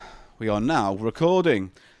We are now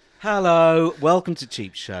recording. Hello, welcome to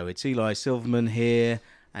Cheap Show. It's Eli Silverman here,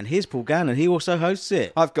 and here's Paul Gannon. He also hosts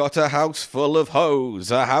it. I've got a house full of hoes,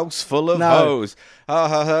 a house full of hoes.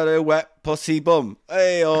 I heard a wet pussy bum.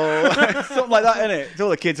 Hey, something like that, innit? It's all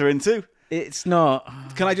the kids are into. It's not.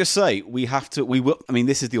 Can I just say,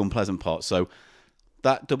 this is the unpleasant part. So,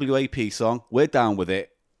 that WAP song, we're down with it.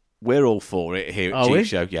 We're all for it here at Cheap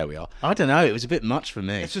Show. Yeah, we are. I don't know. It was a bit much for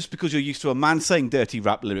me. It's just because you're used to a man saying dirty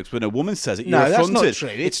rap lyrics when a woman says it. No, you're that's affronted. not true.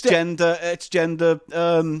 It's gender. It's gender.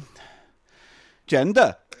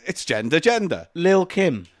 Lil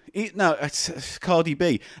Kim. No, it's Cardi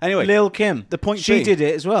B. Anyway, Lil Kim. The point she being, did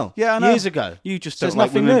it as well. Yeah, I know. Years ago. You just So don't there's like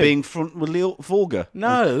nothing women new. being vulgar.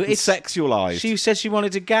 No, it's sexualized. She said she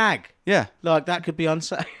wanted to gag. Yeah, like that could be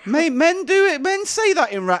unsafe. Men do it. Men say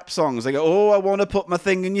that in rap songs. They go, "Oh, I want to put my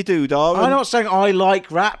thing in your doodah." I'm not saying I like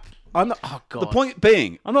rap. I'm not. Oh God. The point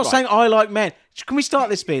being, I'm not saying I like men. Can we start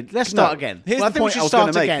this bit? Let's start again. Here's the point I was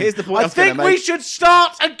going going to to make. Here's the point I was going to make. we should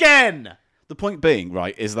start again. The point being,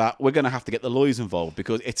 right, is that we're going to have to get the lawyers involved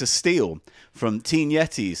because it's a steal from Teen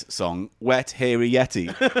Yeti's song, Wet Hairy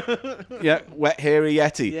Yeti. Yeah, Wet Hairy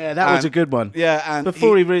Yeti. Yeah, that was a good one. Yeah, and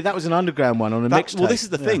that was an underground one on a mixtape. Well, this is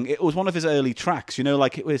the thing. It was one of his early tracks,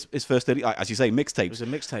 like it was his first early, as you say, mixtape. It was a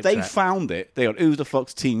mixtape They track. found it. They went, who the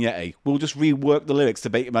fuck's Teen Yeti? We'll just rework the lyrics to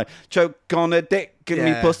make it choke on a dick, give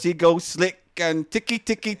me pussy, go slick. And ticky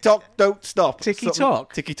tock, don't stop. Ticky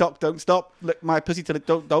tock, don't stop. Lick my pussy till it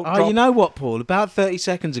don't drop. You know what, Paul? About 30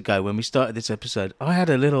 seconds ago, when we started this episode, I had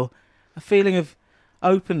a feeling of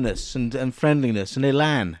openness and friendliness and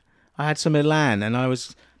elan. I had some elan, and I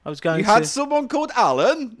was going. You had someone called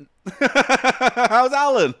Alan. How's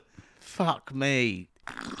Alan? Fuck me.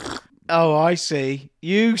 Oh, I see.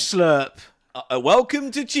 You slurp.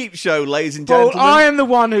 Welcome to Cheap Show, ladies and Paul, gentlemen. I am the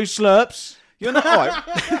one who slurps. You're not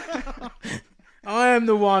right. I am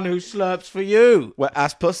the one who slurps for you. Wet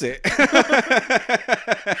ass pussy.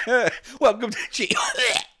 Welcome to Cheap.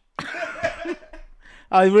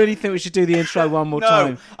 I really think we should do the intro one more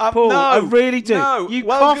time. Paul, no, I really do. No. You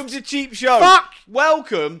Welcome coughed. to Cheap Show. Fuck.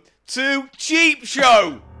 Welcome to Cheap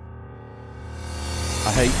Show.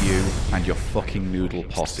 I hate you and your fucking noodle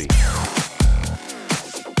posse.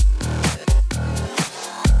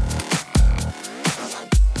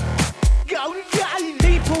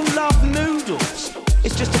 People love noodles.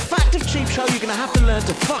 It's just a fact of Cheap Show you're going to have to learn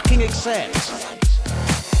to fucking accept.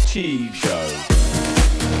 Cheap Show.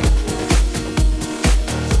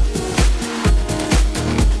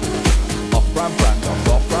 Off-brand brand off,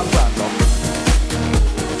 off-brand brand off.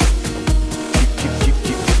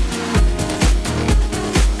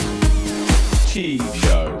 Cheap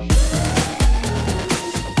Show.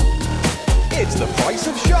 It's the price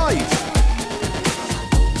of shite.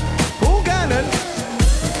 Paul Gannon.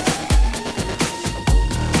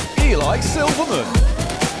 Eli Silverman.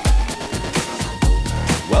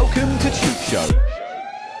 Welcome to Cheap Show.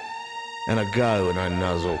 And I go and I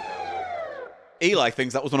nuzzle. Eli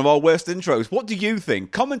thinks that was one of our worst intros. What do you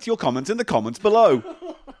think? Comment your comments in the comments below.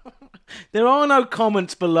 There are no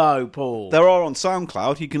comments below, Paul. There are on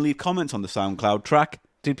SoundCloud. You can leave comments on the SoundCloud track.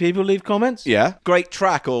 Do people leave comments? Yeah. Great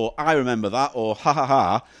track, or I remember that, or ha ha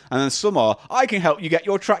ha. And then some are, I can help you get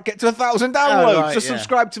your track get to 1,000 downloads. Oh, right, Just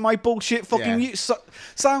subscribe to my bullshit fucking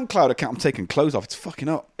SoundCloud account. I'm taking clothes off. It's fucking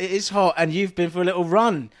up. It is hot, and you've been for a little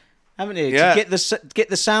run, haven't you? Yeah. To get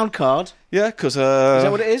the sound card. Yeah, because... Is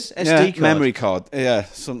that what it is? SD card? Memory card. Yeah,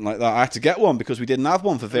 something like that. I had to get one because we didn't have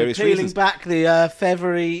one for various Peeling reasons. back the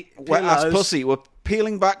feathery Wet ass pillows. pussy. We're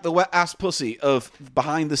peeling back the wet ass pussy of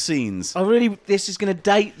behind the scenes. This is going to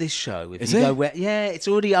date this show. If Is you it? go wet, yeah, it's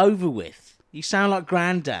already over with. You sound like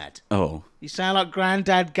Grandad. Oh. You sound like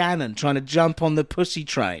Grandad Gannon trying to jump on the pussy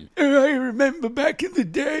train. I remember back in the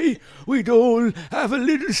day, we'd all have a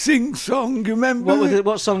little sing-song, remember?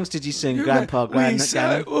 What songs did you sing, Grandpa Gannon?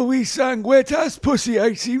 We sang Wet Ass Pussy,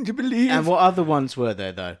 I seem to believe. And what other ones were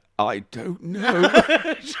there, though? I don't know.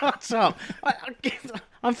 Shut up.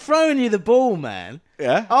 I'm throwing you the ball, man.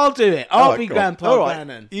 Yeah? I'll do it. I'll be Grandpa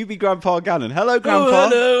Gannon. You be Grandpa Gannon. Hello,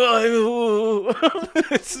 Grandpa. Oh, hello.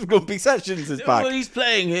 It's Grumpy Sessions is back. Oh, he's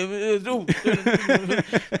playing him.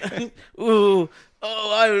 Oh,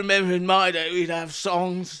 I remember in my day we'd have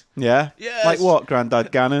songs. Yeah? Yes. Like what,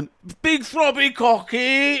 Grandad Gannon? Big Throbby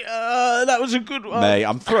Cocky. That was a good one. Mate,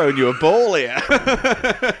 I'm throwing you a ball here.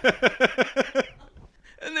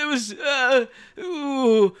 And there was, it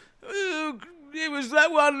was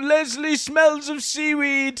that one, Leslie Smells of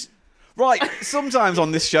Seaweed. Right, sometimes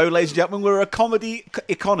on this show, ladies and gentlemen, we're a comedy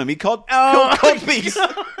economy called Codpiece.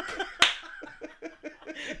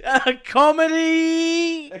 A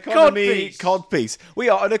comedy Economy codpiece. Codpiece. We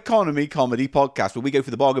are an economy comedy podcast where we go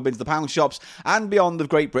through the bargain bins, the pound shops, and beyond of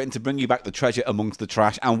Great Britain to bring you back the treasure amongst the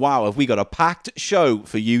trash. And wow, have we got a packed show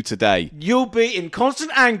for you today. You'll be in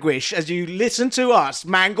constant anguish as you listen to us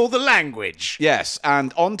mangle the language. Yes,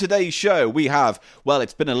 and on today's show we have, well,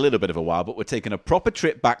 it's been a little bit of a while, but we're taking a proper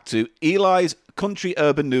trip back to Eli's Country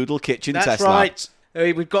Urban Noodle Kitchen That's Test right.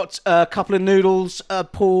 We've got a couple of noodles,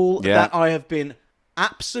 Paul, Yeah. that I have been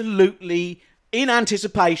absolutely in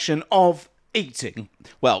anticipation of eating.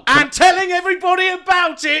 Well, And telling everybody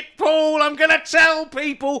about it, Paul. I'm going to tell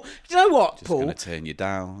people. Do you know what, just Paul? going to turn you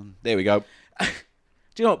down. There we go. Do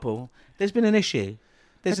you know what, Paul? There's been an issue.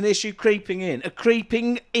 There's an issue creeping in. A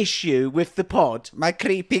creeping issue with the pod. My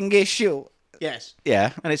creeping issue. Yes.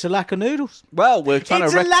 Yeah. And it's a lack of noodles. Well, we're trying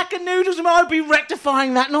It's to... a lack of noodles, and I'll be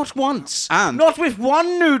rectifying that not once. And- not with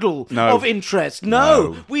one noodle No. of interest. No,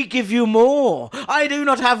 No. we give you more. I do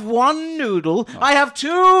not have one noodle. I have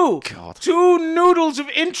two. God. Two noodles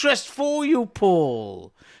of interest for you,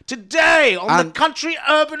 Paul. Today on the And- Country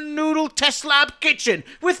Urban Noodle Test Lab Kitchen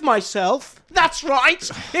with myself. That's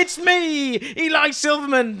right. It's me, Eli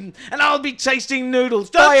Silverman, and I'll be tasting noodles.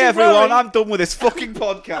 Don't Bye, you everyone. worry. I'm done with this fucking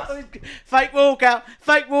podcast. Fake walkout.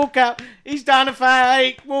 Fake walkout. He's done a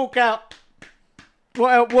fake walkout.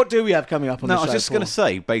 What do we have coming up on No, the I show? was just going to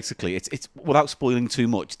say, basically, it's without spoiling too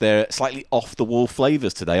much, they're slightly off-the-wall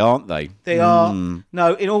flavours today, aren't they? They are.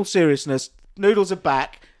 No, in all seriousness, noodles are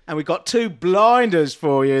back, and we've got two blinders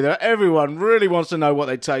for you that everyone really wants to know what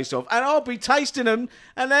they taste of. And I'll be tasting them,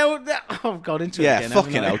 and they'll... Oh, I've got into it Yeah, again.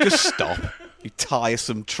 fucking haven't I? hell. Just stop. You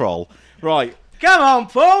tiresome troll. Right. Come on,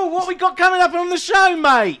 Paul. What we got coming up on the show,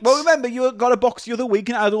 mate? Well, remember, you got a box the other week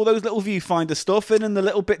and it had all those little viewfinder stuff in and the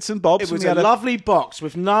little bits and bobs. it was and a we had lovely box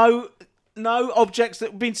with no objects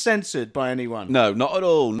that have been censored by anyone. No, not at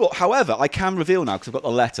all. But, however, I can reveal now, because I've got the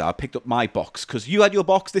letter, I picked up my box, because you had your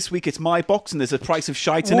box this week, it's my box, and there's a price of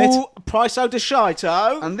shite in it. Ooh, Price-o de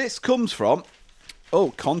shito. And this comes from... Oh,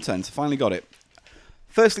 content. Finally got it.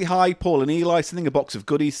 Firstly, hi, Paul and Eli, sending a box of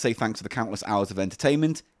goodies to say thanks for the countless hours of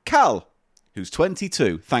entertainment. Cal, who's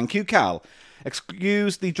 22. Thank you, Cal.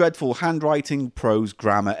 Excuse the dreadful handwriting, prose,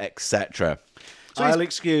 grammar, etc. I'll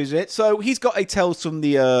excuse it. So he's got a Tales from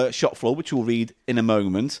the Shop Floor, which we'll read in a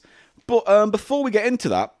moment. But before we get into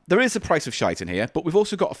that, there is a price of shite in here, but we've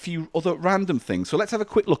also got a few other random things. So let's have a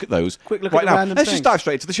quick look at those. Quick look right at the now. random Let's things. just dive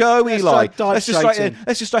straight into the show, Let's Eli. dive Let's just straight straight in. in.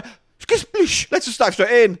 Let's just dive. Let's just dive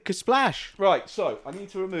straight in. Splash. Right. So I need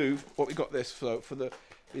to remove what we got this for the.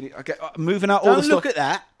 I get moving out all Don't the look stuff. at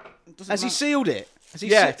that. Doesn't Has he matter. sealed it? Has he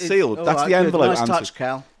Yeah, se- it's sealed. All That's the good. envelope Nice answer. touch,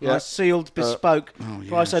 Cal. Yeah. Nice sealed, bespoke yeah,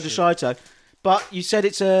 Price de shito. But you said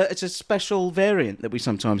it's a special variant that we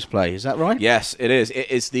sometimes play. Is that right? Yes, it is. It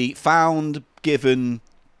is the found, given,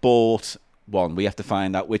 bought one. We have to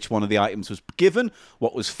find out which one of the items was given,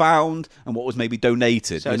 what was found, and what was maybe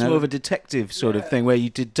donated. So you it's know? more of a detective sort of thing where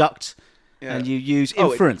you deduct and you use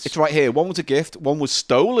Oh, inference. it's right here. One was a gift. One was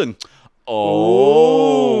stolen.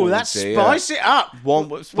 Oh, that's dear. spice it up. One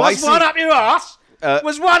was spicy. Was one up your ass? Uh,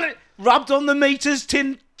 Was one rubbed on the meters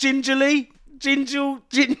gingerly? Gingerly.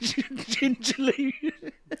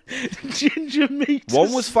 Ginger meters.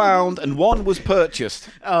 One was found and one was purchased.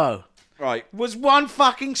 Oh. Right. Was one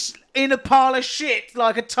fucking in a pile of shit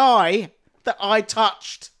like a tie that I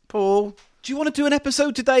touched, Paul? Do you want to do an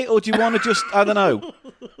episode today, or do you want to just, I don't know,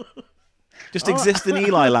 just exist in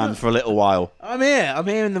Eli land for a little while? I'm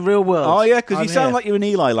here in the real world. Oh, yeah, because I'm you sound here. like you're in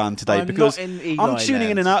Eli land today. I'm because not in Eli I'm tuning in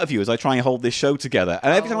land. and out of you as I try and hold this show together.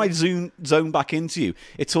 And every time I zone back into you,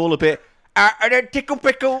 it's all a bit, and then tickle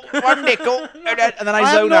pickle, one nickel, and then I I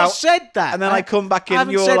have zone not out. said that. And then I come back in I and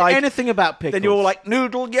haven't you're said like... anything about pickles. Then you're like,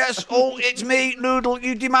 Noodle, yes, oh, it's me, Noodle,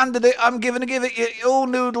 you demanded it, I'm giving to give it, oh,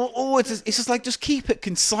 Noodle, oh, it's just like, just keep it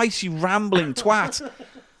concise, you rambling twat.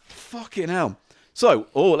 Fucking hell. So,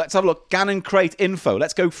 let's have a look. Gannon Crate info.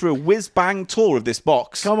 Let's go through a whiz-bang tour of this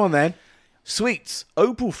box. Come on then. Sweets,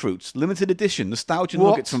 Opal Fruits, limited edition, nostalgia What?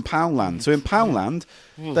 nuggets from Poundland. So in Poundland,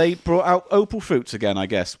 they brought out Opal Fruits again, I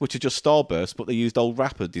guess, which are just Starburst, but they used old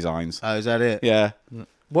wrapper designs. Oh, is that it? Yeah.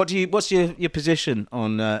 What's your position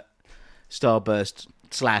on Starburst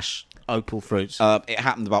 / Opal Fruits? It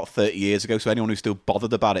happened about 30 years ago, so anyone who's still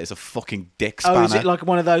bothered about it is a fucking dick spanner. Oh, is it like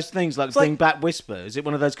one of those things, like like- Dingbat Whisper? Is it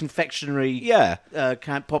one of those confectionery? Yeah.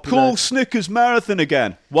 Popular. Call Snickers Marathon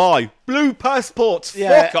again. Why? Blue passports.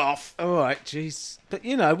 Yeah. Fuck off. All right, jeez. But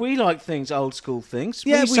we like things, old school things.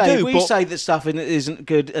 Yeah, we say, do, We but- say that stuff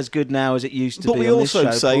isn't as good now as it used to But be we on also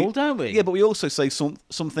this show, say, Paul, don't we? Yeah, but we also say some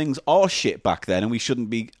things are shit back then, and we shouldn't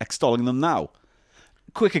be extolling them now.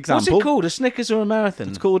 quick What's example. it called? A Snickers or a marathon?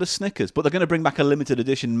 It's called a Snickers, but they're going to bring back a limited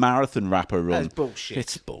edition marathon wrapper run. That's bullshit.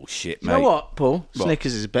 It's bullshit, You mate. know what, Paul? What?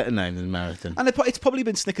 Snickers is a better name than marathon. And it's probably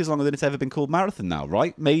been Snickers longer than it's ever been called marathon now,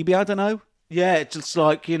 right? Maybe, I don't know. Yeah, it's just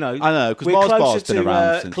like, you know... I know, 'cause we're Mars closer bar's been to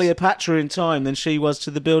around since- Cleopatra in time than she was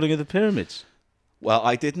to the building of the pyramids. Well,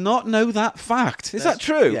 I did not know that fact. Is that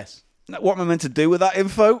true? Yes. What am I meant to do with that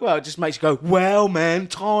info? Well, it just makes you go, well, man,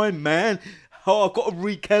 time, man. Oh, I've got to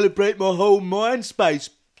recalibrate my whole mind space,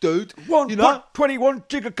 dude. 21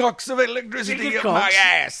 gigacocks of electricity in my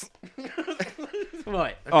ass.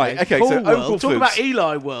 Right. All right, okay, Paul so World. Uncle Talk Fuchs. about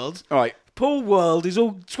Eli World. All right. Paul World is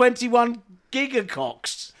all 21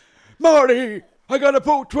 gigacocks. Marty, I got to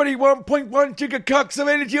put 21.1 gigacocks of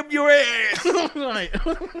energy up your ass. Right.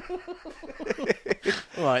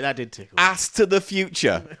 Right, that did tickle. Ass to the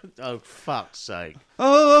future. Oh, fuck's sake.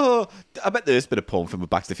 Oh, I bet there's been a porn film with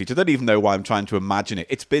Back to the Future. I don't even know why I'm trying to imagine it.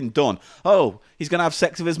 It's been done. Oh, he's going to have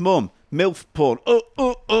sex with his mum. MILF porn.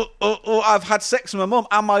 Oh, I've had sex with my mum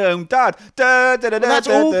and my own dad. That's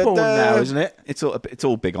all porn now, isn't it? It's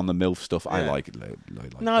all big on the MILF stuff. I like it.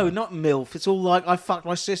 No, not MILF. It's all like, I fucked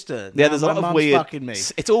my sister. Yeah, Now there's a my lot of mum's weird... fucking me.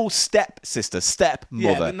 It's all step-sister,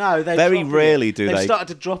 step-mother. Yeah, but no, they very rarely do They've they. started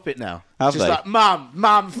to drop it now. Have Just they? like,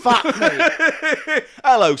 mum, fuck me.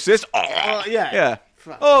 Hello, sis. Yeah. Yeah.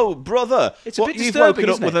 Oh, brother. It's a bit You've disturbing, woken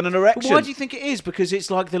up isn't with it? an erection. But why do you think it is? Because it's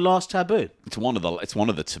like the last taboo. It's one of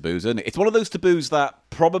the taboos, isn't it? It's one of those taboos that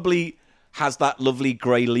probably has that lovely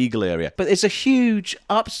grey legal area. But there's a huge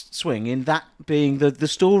upswing in that being the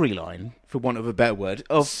storyline, for want of a better word,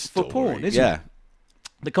 for porn, isn't Yeah. it?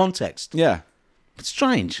 The context. Yeah. It's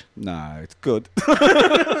strange. No, it's good.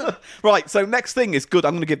 Right, so next thing is good.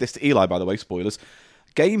 I'm going to give this to Eli, by the way, spoilers.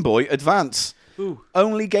 Game Boy Advance. Ooh.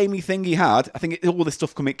 Only gamey thing he had. I think all this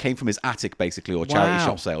stuff came from his attic, basically, or charity Wow.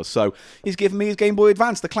 shop sales. So he's given me his Game Boy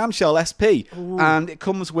Advance, the clamshell SP. And it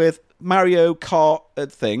comes with Mario Kart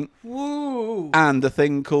thing Woo! and a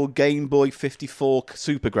thing called Game Boy 54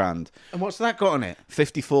 Super Grand. And what's that got on it?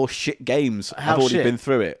 54 shit games. How I've already shit? been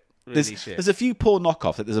through it. Really shit. There's a few poor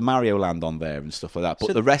knockoffs. Like there's a Mario Land on there and stuff like that. But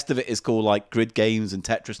So- the rest of it is called like Grid Games and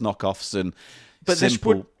Tetris knockoffs and But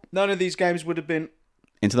simple. none of these games would have been...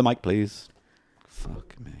 Into the mic, please.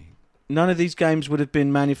 Fuck me. None of these games would have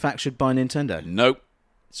been manufactured by Nintendo. Nope.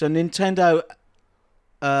 So Nintendo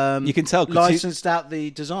You can tell. 'cause licensed out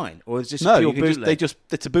the design, or is this no, pure you can bootleg?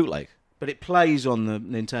 it's a bootleg. But it plays on the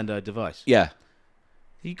Nintendo device. Yeah.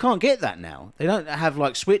 You can't get that now. They don't have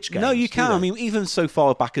like Switch games. No, you do can. they? I mean, even so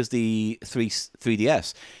far back as the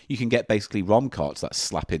 3DS, you can get basically ROM cards that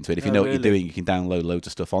slap into it. If you Oh, know what you're really? doing, you can download loads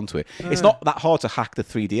of stuff onto it. It's not that hard to hack the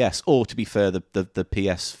 3DS, or to be fair, the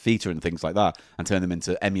PS Vita and things like that, and turn them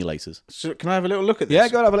into emulators. So can I have a little look at this? Yeah,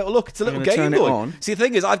 go and have a little look. It's a I'm little gonna Game turn it Boy. on. See, the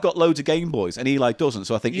thing is, I've got loads of Game Boys, and Eli doesn't.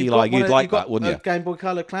 So I think You've Eli, got one you'd of- like you've got that, wouldn't a you? Game Boy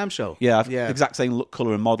Color clamshell. Yeah, exact same look,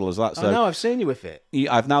 colour, and model as that. I So know. I've seen you with it.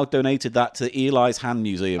 I've now donated that to Eli's Hand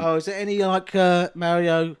Museum. Oh, is there any like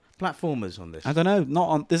Mario platformers on this? I don't know. Not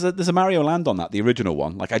on. There's a Mario Land on that, the original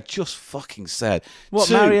one. Like I just fucking said. What,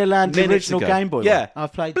 2 Mario Land, the minutes original ago. Game Boy Yeah, one?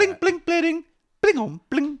 I've played Bling, that. bling, bling, bling on,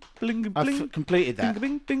 bling, bling, bling. I've completed that.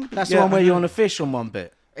 Bling, bling, bling. That's Yeah, the one where I you're know. on a fish on one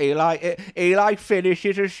bit. Eli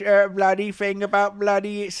finishes a bloody thing about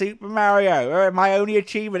bloody Super Mario. My only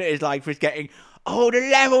achievement in his life was getting all the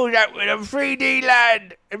levels up with a 3D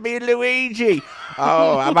land and me and Luigi.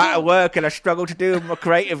 Oh, I'm out of work and I struggle to do them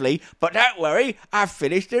creatively. But don't worry, I've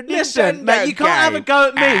finished a Listen, Nintendo mate, you can't have a game. go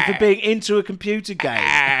at me for being into a computer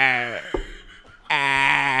game.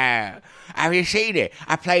 Have you seen it?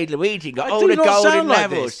 I played Luigi, got I all do the not golden sound like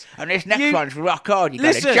levels. this. And this next You- one's rock on. You got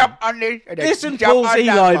to Listen. jump on this. And then Listen, jump Paul's on that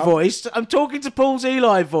Eli one. voice. I'm talking to Paul's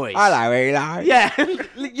Eli voice. Hello, Eli. Yeah,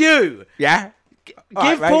 you. Yeah?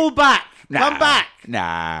 Give Paul back. Come back.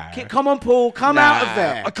 Nah. Come on, Paul. Come out of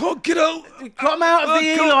there. I can't get out. Come out of the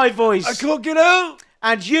I can't- Eli voice. I can't get out.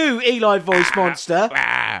 And you, Eli voice monster,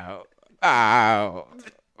 Ow. Ow.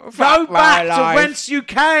 go Fuck my back to life. whence you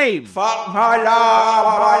came. Fuck my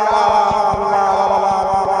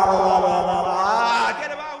life.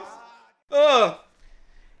 Get him out. Ugh.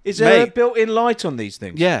 Is there a Mate. built-in light on these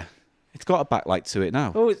things? Yeah. It's got a backlight to it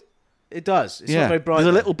now. Oh, it does. It's yeah. not very bright. There's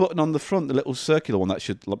a though. little button on the front, the little circular one that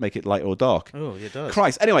should make it light or dark. Oh, it does.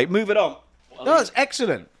 Christ. Anyway, moving on. No, it's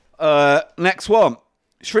excellent. Next one.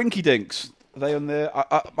 Shrinky Dinks. Are they on there?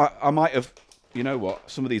 I might have... You know what?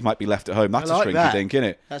 Some of these might be left at home. That's I like a Shrinky that. Dink, isn't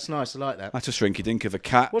it? That's nice. I like that. That's a Shrinky Dink of a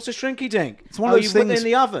cat. What's a shrinky dink? It's one of those you put it things- in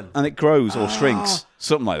the oven. And it grows or shrinks.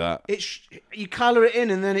 Something like that. You colour it in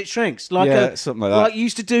and then it shrinks. Like Yeah, something like that. Like you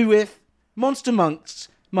used to do with Monster Monks.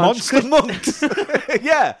 Monster Monks.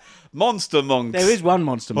 Yeah. Monster Monks. There is one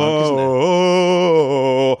Monster Monk, isn't there?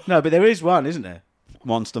 Oh. No, but there is one, isn't there?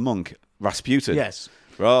 Monster Monk, Rasputin. Yes.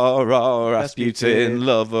 Rah, rah, Rasputin, Rasputin.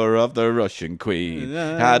 lover of the Russian queen.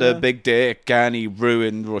 Had a big dick and he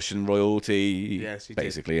ruined Russian royalty. Yes, he did.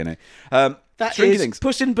 basically, innit? That Stranger is Things,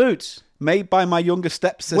 Puss in Boots. made by my younger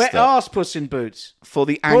stepsister Wet arse Puss in Boots. for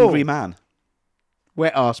the Angry Paul. Man.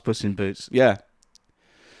 Wet arse Puss in Boots. Yeah.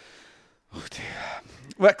 Oh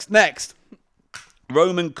dear. Next.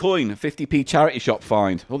 Roman coin, 50p charity shop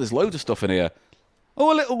find. Oh, there's loads of stuff in here.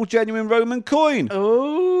 Oh, a little genuine Roman coin.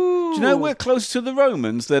 Oh. Do you know we're closer to the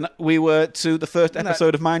Romans than we were to the first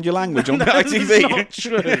episode of Mind Your Language on ITV? It's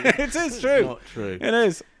not true. It is true. Not true. It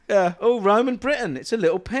is. Yeah. Oh, Roman Britain. It's a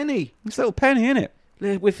little penny. It's a little penny, isn't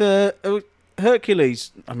it? With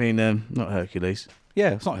Hercules. I mean, not Hercules.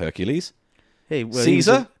 Yeah, it's not Hercules. Hey, well,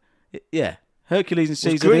 Caesar? Yeah. Hercules and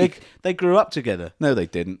Caesar, Greek. they grew up together. No, they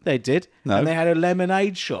didn't. They did. No. And they had a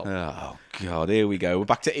lemonade shop. Oh, God, here we go. We're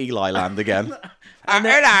back to Eli Land again.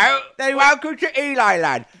 Hello, welcome to Eli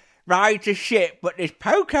Land. Ride's a ship, but there's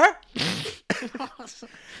poker.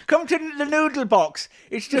 Come to the noodle box.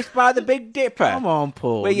 It's just by the Big Dipper. Come on,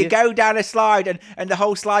 Paul. Where you go down a slide and the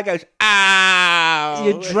whole slide goes, ow.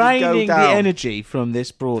 You're as you draining go the down. energy from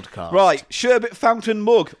this broadcast. Right, Sherbet Fountain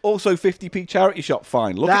Mug, also 50p charity shop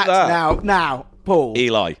find. Look at that. Now, Paul.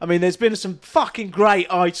 Eli. I mean, there's been some fucking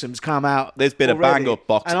great items come out. There's been a already, bang-up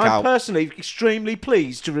box and count. I'm personally extremely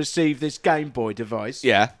pleased to receive this Game Boy device.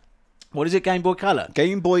 Yeah. What is it? Game Boy Color.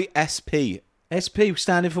 Game Boy SP. SP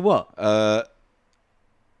standing for what? No.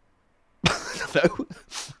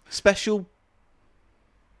 Special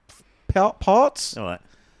parts? All right.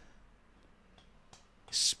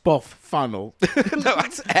 Spoff funnel. No,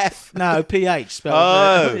 that's F. No, PH. Spelled,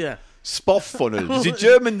 Oh. yeah. Spoff Funnel. It's a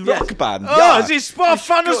German rock band. Oh, Yeah. is it Spoff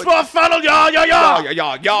funnel? good. Spoff funnel? Yeah, yeah, Ja, yeah.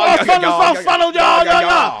 ja, ja, ja, Spoff ja, funnel, ja, Spoff funnel? Yeah, yeah,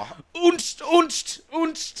 yeah.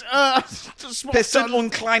 Pisten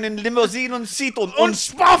und kleinen Limousinen sieht und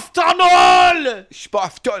Spoff tunnel.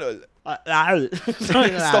 Spoff Tunnel.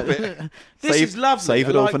 Stop it. This Save- is lovely. save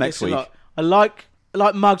it I all like for next this a week. lot. I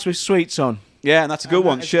like mugs with sweets on. Yeah, and that's a good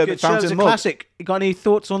one. It's Sherbet good. Sherbet's Fountain a Mug. classic. You got any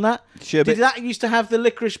thoughts on that? Sherbet- Did that used to have the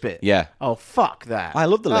licorice bit? Yeah. Oh, fuck that. I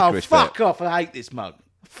love the licorice Oh, fuck off. I hate this mug.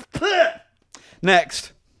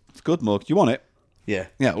 Next. It's a good mug. Do you want it? Yeah.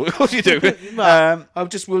 Yeah, what do you do? I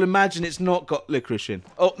just will imagine it's not got licorice in.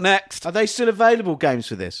 Up next. Are they still available games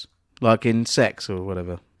for this? Like in sex or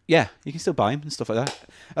whatever? Yeah, you can still buy them and stuff like that.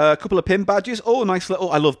 A couple of pin badges. Oh, nice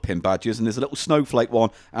little... I love pin badges. And there's a little snowflake one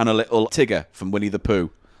and a little Tigger from Winnie the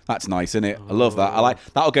Pooh. That's nice, isn't it? I love that. I like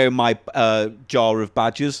that'll go in my jar of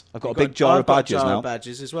badges. I've got a big jar of badges now.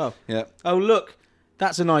 Badges as well. Yeah. Oh, look.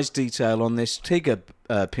 That's a nice detail on this Tigger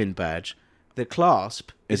pin badge. The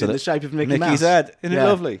clasp is in the shape of Mickey Mouse. Mickey's head. Isn't it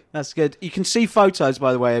lovely? That's good. You can see photos,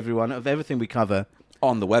 by the way, everyone, of everything we cover.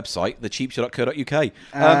 On the website, thecheapshot.co.uk.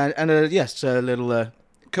 And yes, a little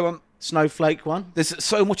Come on. snowflake one. There's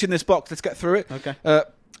so much in this box. Let's get through it. Okay. A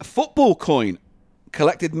football coin.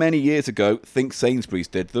 Collected many years ago. Think Sainsbury's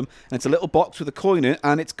did them. And it's a little box with a coin in it.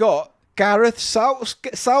 And it's got Gareth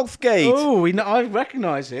Southgate. Oh, I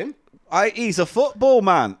recognise him. He's a football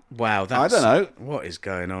man. Wow, I don't know. What is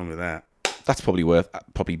going on with that? That's probably worth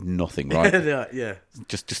probably nothing, right? Yeah.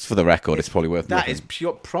 just for the record, it's probably worth That nothing. is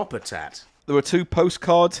pure proper tat. There are 2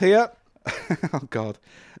 postcards here. Oh, God.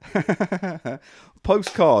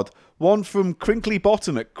 Postcard. One from Crinkly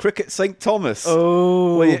Bottom at Cricket St. Thomas.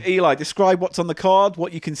 Oh. Well, Eli, describe what's on the card,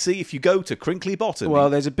 what you can see if you go to Crinkly Bottom. Well,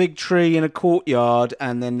 there's a big tree in a courtyard,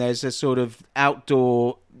 and then there's a sort of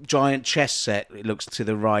outdoor giant chess set, it looks to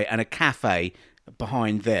the right, and a cafe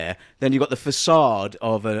behind there. Then you've got the facade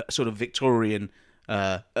of a sort of Victorian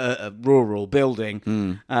rural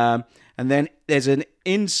building. And then there's an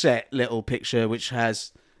inset little picture which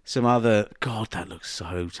has some other... God, that looks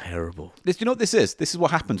so terrible. Do you know what this is? This is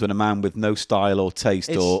what happens when a man with no style or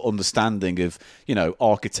taste or understanding of,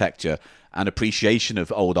 architecture and appreciation of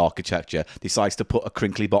old architecture decides to put a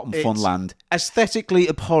Crinkly Bottom Funland. Aesthetically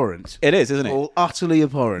abhorrent. It is, isn't it? Or utterly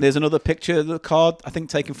abhorrent. There's another picture of the card, I think,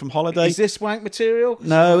 taken from holiday. Is this wank material?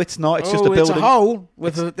 No, it's not. It's just a building. It's a hole.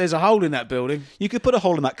 There's a hole in that building. You could put a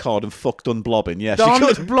hole in that card and fuck done blobbing. Yes, Done you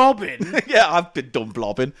could. blobbing. Yeah, I've been done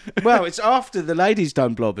blobbing. Well, it's after the lady's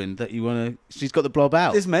done blobbing that you want to... She's got the blob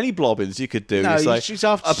out. There's many blobbins you could do. No, You say, she's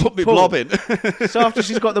after... I put me Paul, blob in. It's after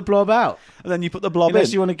she's got the blob out. And then you put the blob Unless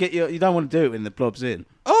in. you want to get your... You don't want to do it when the blob's in.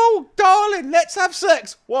 Oh, darling, let's have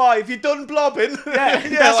sex. Why? Have you done blobbing? Yeah,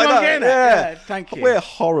 that's what I'm getting at. Yeah, thank you. We're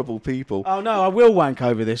horrible people. Oh, no, I will wank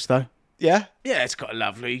over this, though. Yeah? Yeah, it's got a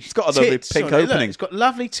lovely... It's got a lovely tits pink on it. Look, opening. it's got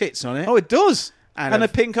lovely tits on it. Oh, it does. And a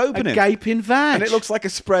pink opening. A gaping vag. And it looks like a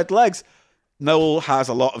spread legs. Noel has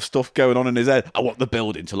a lot of stuff going on in his head. I want the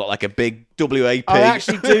building to look like a big WAP. I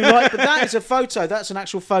actually do like, but that is a photo. That's an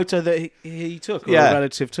actual photo that he took, or a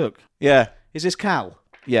relative took. Yeah. Is this Cal?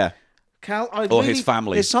 Yeah. Cal, Or his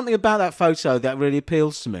family. There's something about that photo that really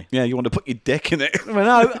appeals to me. Yeah, you want to put your dick in it. Well,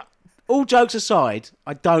 no, all jokes aside,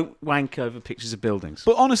 I don't wank over pictures of buildings.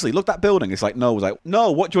 But honestly, look, that building. It's like, Noel was like,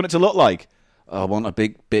 no, what do you want it to look like? I want a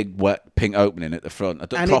big, wet, pink opening at the front.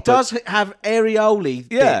 It does have areoli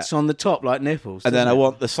bits on the top, like nipples. And then I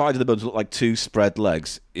want the side of the building to look like 2 spread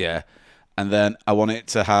legs. Yeah. And then I want it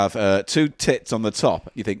to have 2 tits on the top.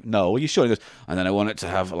 You think, no, are you sure? He goes, and then I want it to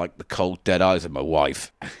have like the cold, dead eyes of my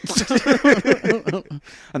wife.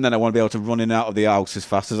 And then I want to be able to run in and out of the house as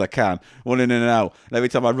fast as I can. Running in and out. And every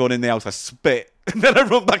time I run in the house, I spit. And then I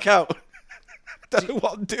run back out. Don't know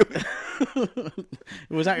what I'm doing.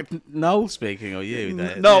 Was that Noel speaking or you?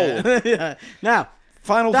 Noel. Yeah. Now,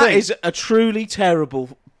 Final that thing. is a truly terrible.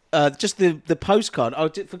 Just the postcard. I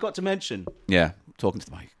forgot to mention. Yeah, talking to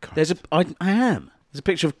the mic. There's I am. There's a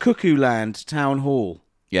picture of Cuckoo Land Town Hall.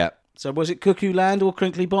 Yeah. So was it Cuckoo Land or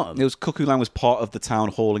Crinkly Bottom? It was Cuckoo Land was part of the town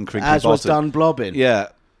hall in Crinkly As Bottom. was Dunblobbin. Yeah.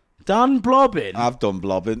 Dunblobbin? I've done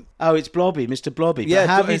blobbing. Oh, it's Blobby, Mr. Blobby.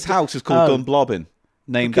 Yeah, his house is called Dunblobbin.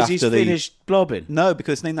 Named because after he's finished blobbing. No,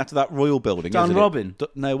 because it's named after that royal building. Dunrobin.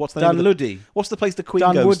 No, what's the name? Dunluddy. What's the place the Queen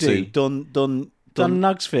Dunwoody. goes to? Don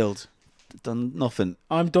Nugsfield. Done nothing.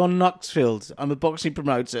 I'm Don Nugsfield. I'm a boxing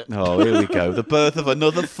promoter. Oh, here we go. The birth of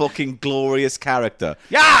another fucking glorious character.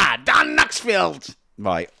 Yeah, Don Nugsfield.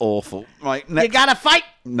 Right, awful. Right, You gotta fight.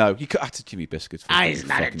 No, you could. That's a Jimmy Biscuits. It's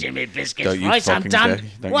not a Jimmy Biscuits Don't you voice. I'm fucking done. dare.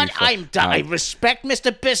 Don't What? you I'm done. I respect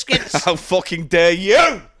Mr. Biscuits. How fucking dare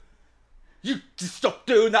you? You just stop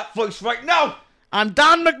doing that voice right now. I'm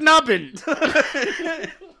Don McNubbin.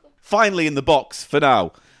 Finally in the box for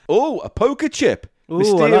now. Oh, a poker chip. Ooh,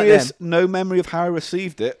 Mysterious. I like them. No memory of how I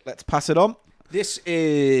received it. Let's pass it on. This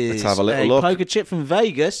is Let's have a little look. poker chip from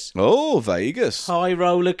Vegas. Oh, Vegas. High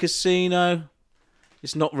Roller Casino.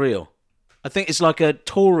 It's not real. I think it's like a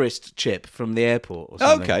tourist chip from the airport or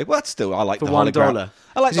something. Okay, well, that's still. I like For the $1. hologram.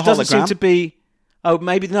 I like the It doesn't seem hologram. to be. Oh,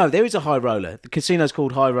 maybe no. There is a High Roller. The casino's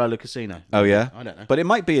called High Roller Casino. Oh yeah, I don't know. But it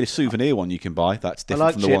might be a souvenir one you can buy. That's I different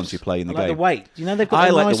like from the chips. ones you play in the I like game. the weight. You know they've got I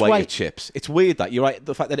a like nice the weight weight. of chips. It's weird that you're right.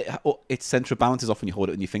 The fact that its centre of balance is off when you hold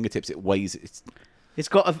it in your fingertips. It weighs. It's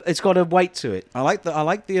got a weight to it. I like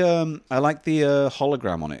the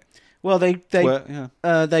hologram on it. Well,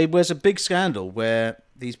 Where, was a big scandal where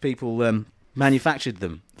these people manufactured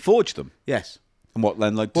them. Forged them. Yes. And what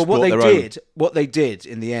then? Like, Well, just what brought they did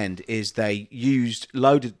in the end is they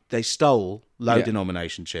stole low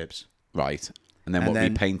denomination chips. Right. And then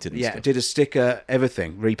repainted and yeah, stuff. did a sticker,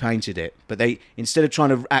 everything, repainted it. But they, instead of trying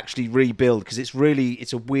to actually rebuild, because it's a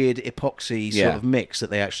weird epoxy sort of mix that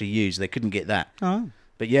they actually use. They couldn't get that. Oh.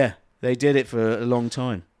 But yeah, they did it for a long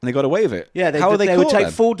time. And they got away with it. Yeah, How are they would caught take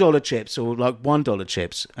then? $4 chips or like $1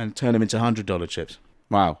 chips and turn them into $100 chips.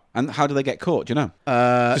 Wow. And how do they get caught? Do you know?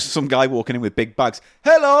 Just some guy walking in with big bags.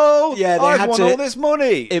 Hello! Yeah, they I've had won to- all this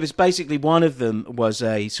money! It was basically one of them was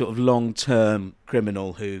a sort of long-term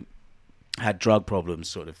criminal who had drug problems,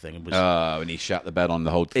 sort of thing. And was, and he shat the bed on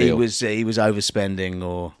the whole he field. was overspending,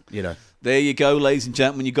 or There you go, ladies and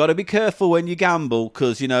gentlemen. You got to be careful when you gamble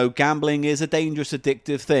because, gambling is a dangerous,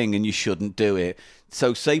 addictive thing and you shouldn't do it.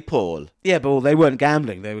 So say Paul. Yeah, but they weren't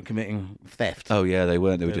gambling; they were committing theft. Oh, yeah, they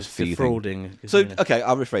weren't. They were just thieving. Defrauding. So, okay,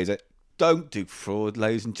 I'll rephrase it. Don't do fraud,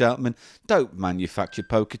 ladies and gentlemen. Don't manufacture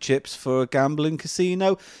poker chips for a gambling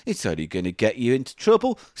casino. It's only going to get you into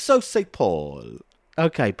trouble. So say Paul.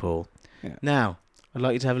 Okay, Paul. Yeah. Now, I'd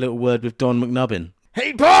like you to have a little word with Don McNubbin.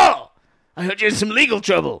 Hey, Paul! I heard you're in some legal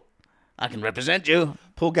trouble. I can represent you.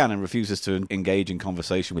 Paul Gannon refuses to engage in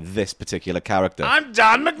conversation with this particular character. I'm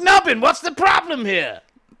Don McNubbin. What's the problem here?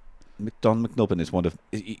 Don McNubbin is one of...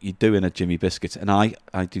 You're doing a Jimmy Biscuits, and I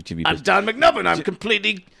do Jimmy I'm Biscuits. Don McNubbin.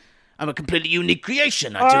 I'm a completely unique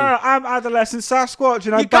creation. I do. I'm adolescent Sasquatch,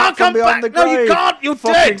 and I'm You back can't from come beyond back. the No, you grave. can't. You're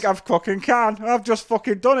fucking, dead. I fucking can. I've just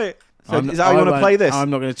fucking done it. So is that how you want to play this?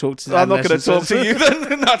 I'm not going to talk to I'm not going to talk to you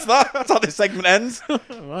then. That's that. That's how this segment ends. All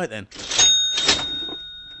right, then.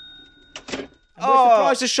 Where's the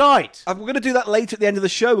price of shite? We're going to do that later at the end of the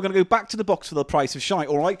show. We're going to go back to the box for the price of shite,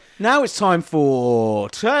 all right? Now it's time for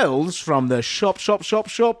Tales from the shop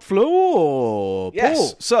floor. Yes.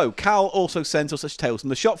 Paul. So, Cal also sent us tales from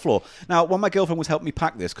the shop floor. Now, when my girlfriend was helping me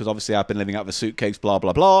pack this, because obviously I've been living out of a suitcase, blah,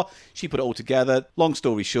 blah, blah, she put it all together. Long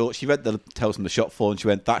story short, she read the tales from the shop floor and she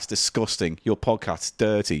went, "That's disgusting. Your podcast's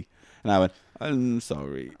dirty." And I went, "I'm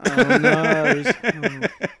sorry." Oh, no.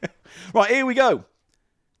 Right, here we go.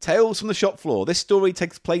 Tales from the shop floor. This story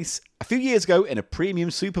takes place a few years ago in a premium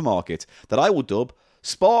supermarket that I will dub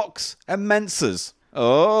Sparks and Menses.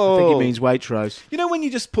 Oh. I think he means Waitrose. You know when you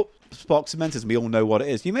just put Sparks and Menses and we all know what it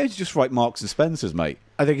is? You may as well just write Marks and Spencers, mate.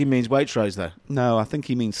 I think he means Waitrose, though. No, I think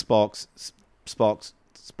he means Parks.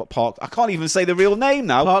 I can't even say the real name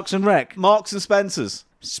now. Parks and Rec. Marks and Spencers.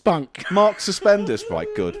 Spunk. Marks Suspenders. Right,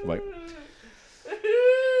 good. Right.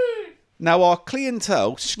 Now our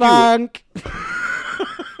clientele... Spunk.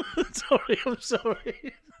 I'm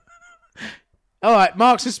sorry. All right,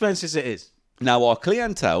 Marks and Spencers it is. Now our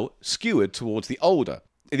clientele skewered towards the older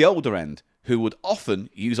end, who would often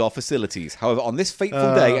use our facilities. However, on this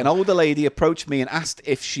fateful day, an older lady approached me and asked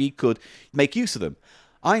if she could make use of them.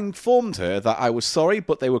 I informed her that I was sorry,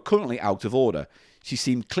 but they were currently out of order. She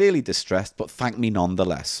seemed clearly distressed, but thanked me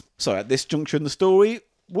nonetheless. So at this juncture in the story,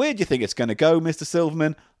 where do you think it's going to go, Mr.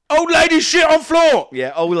 Silverman? Old lady shit on floor.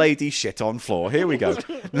 Yeah, old lady shit on floor. Here we go.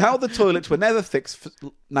 Now the toilets were never fixed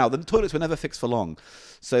for long,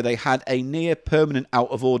 so they had a near permanent out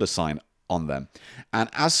of order sign on them, and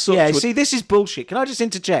as such, Yeah, see, this is bullshit. Can I just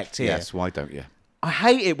interject here? Yes, why don't you? I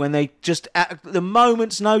hate it when they just at the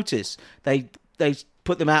moment's notice they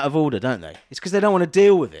put them out of order, don't they? It's because they don't want to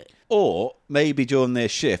deal with it. Or maybe during their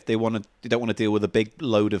shift they don't want to deal with a big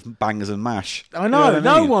load of bangers and mash. I know, You what I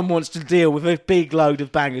no mean? one wants to deal with a big load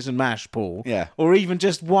of bangers and mash, Paul. Yeah. Or even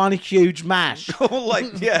just one huge mash. Or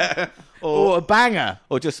Or a banger.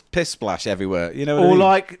 or just piss splash everywhere. You know what I Or mean?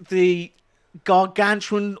 like the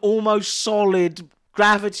gargantuan, almost solid,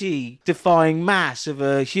 gravity-defying mass of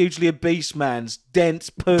a hugely obese man's dense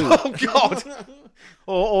poo. Oh God!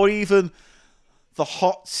 or even the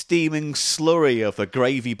hot steaming slurry of a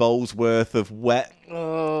gravy bowl's worth of wet,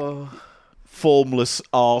 formless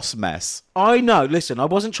arse mess. I know, listen, I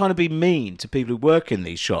wasn't trying to be mean to people who work in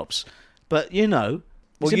these shops, but, you know,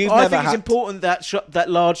 Well, I think it's important that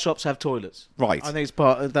large shops have toilets. Right. I think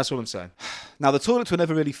that's what I'm saying. Now the toilets were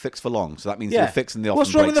never really fixed for long, so that means they were fixed in the often.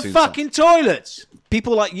 What's wrong with the break soon fucking toilets?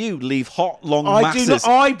 People like you leave hot, long I masses. do not.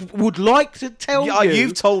 I would like to tell Yeah, you.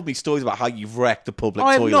 you've told me stories about how you've wrecked a public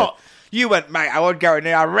I have toilet. not. You went, mate, I would go in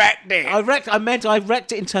there, I wrecked it. I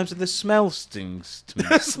wrecked it in terms of the smell stings to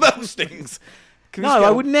me. Smell stings. Can we No, just I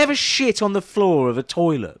go- would never shit on the floor of a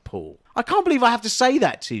toilet, Paul. I can't believe I have to say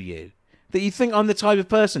that to you. That you think I'm the type of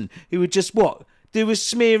person who would just, do a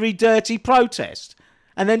smeary, dirty protest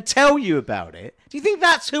and then tell you about it? Do you think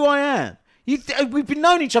that's who I am? We've been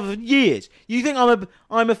knowing each other for years. You think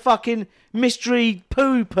I'm a fucking mystery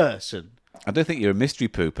poo person? I don't think you're a mystery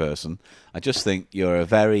poo person. I just think you're a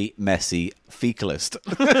very messy fecalist.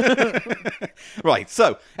 Right,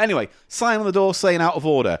 so, anyway, sign on the door saying out of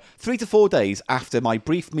order. 3 to 4 days after my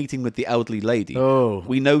brief meeting with the elderly lady,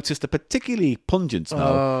 we noticed a particularly pungent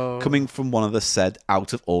smell coming from one of the said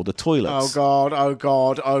out of order toilets. God, oh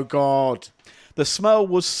God, oh God. The smell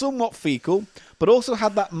was somewhat fecal, but also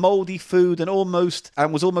had that mouldy food and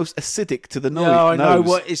was almost acidic to the nose. No, I know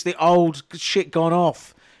what. It's the old shit gone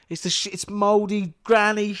off. It's mouldy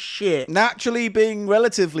granny shit. Naturally, being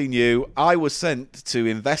relatively new, I was sent to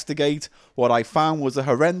investigate. What I found was a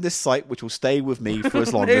horrendous sight which will stay with me for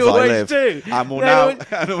as long They as I always live. do. And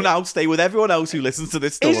will now stay with everyone else who listens to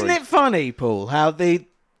this story. Isn't it funny, Paul, how the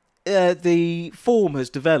form has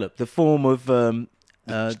developed? The form of the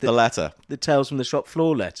letter. the Tales from the Shop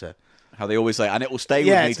Floor letter. How they always say, and it will stay with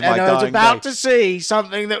me Yes, to my and dying I was about day. to see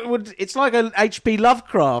something that would... It's like an H.P.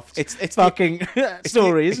 Lovecraft It's fucking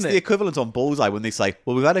story, It's isn't the it? equivalent on Bullseye when they say,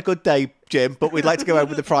 well, we've had a good day, Jim, but we'd like to go out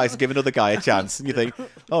with the prize and give another guy a chance. And you think,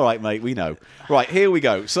 all right, mate, we know. Right, here we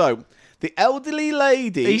go. So, the elderly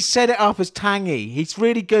lady... He set it up as tangy. He's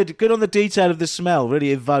really good. Good on the detail of the smell.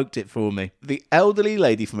 Really evoked it for me. The elderly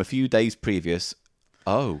lady from a few days previous...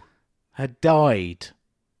 Oh... Had died.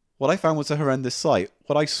 What I found was a horrendous sight.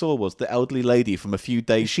 What I saw was the elderly lady from a few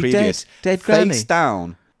days she previous. dead? Dead face granny?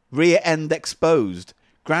 down, rear end exposed,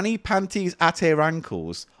 granny panties at her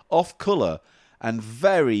ankles, off colour, and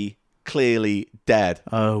very clearly dead.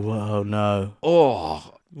 Oh no.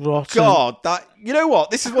 Oh, Rotten. God. You know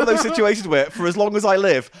what? This is one of those situations where, for as long as I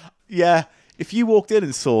live, yeah, if you walked in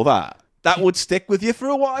and saw that would stick with you for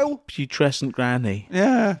a while. Putrescent granny.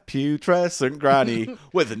 Yeah, putrescent granny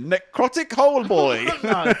with a necrotic hole boy.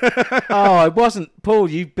 Oh, it wasn't. Paul,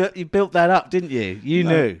 you built that up, didn't you? You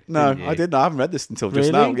knew. No, didn't you? I didn't. I haven't read this until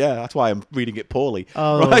just Really? now. Yeah, that's why I'm reading it poorly.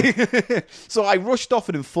 Oh. Right? So I rushed off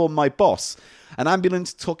and informed my boss. An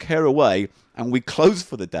ambulance took her away, and we closed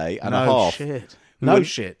for the day and a No half. shit. We No were-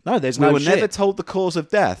 shit. No, there's We no were shit. never told the cause of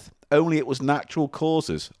death. Only it was natural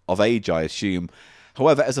causes, of age, I assume.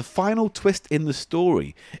 However, as a final twist in the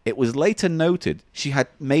story, it was later noted she had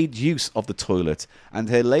made use of the toilet, and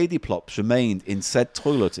her lady plops remained in said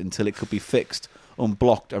toilet until it could be fixed,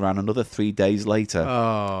 unblocked around another 3 days later.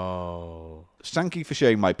 Oh. Thank you for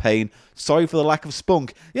sharing my pain. Sorry for the lack of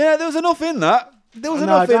spunk. Yeah, there was enough in that. There was No,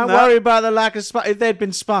 enough in don't that. worry about the lack of spunk. If there'd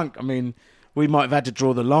been spunk, I mean, we might have had to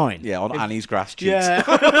draw the line. Yeah, on Annie's grass cheeks. Yeah.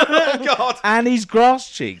 Oh, God. Annie's grass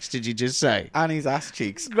cheeks, did you just say? Annie's ass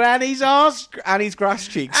cheeks. Granny's ass? Annie's grass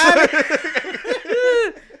cheeks.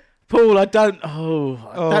 Paul, I don't...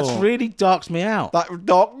 That's really darks me out. That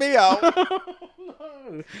knocked me out.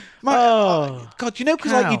 God, you know,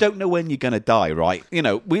 because like How? you don't know when you're going to die, right? You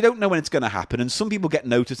know, we don't know when it's going to happen, and some people get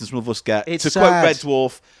noticed, and some of us get. It's to quote sad. Red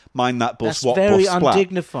Dwarf, mind that bus, That's what very bus splat.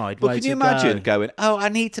 undignified But way can you to imagine go. going, oh, I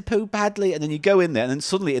need to poo badly, and then you go in there, and then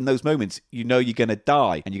suddenly in those moments, you know you're going to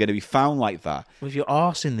die, and you're going to be found like that. With your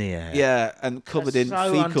arse in the air. Yeah, and covered in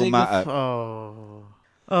So fecal matter.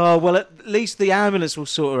 Oh, well, at least the ambulance will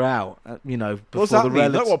sort her out, before What's that the mean?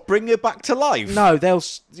 relatives... What, bring her back to life? No,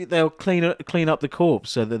 they'll clean up the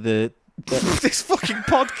corpse so that This fucking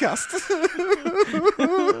podcast.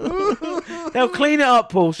 they'll clean it up,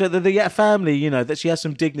 Paul, so that the family, that she has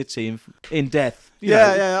some dignity in death. You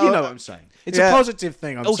know what I'm saying. It's a positive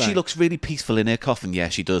thing. I'm saying. She looks really peaceful in her coffin. Yeah,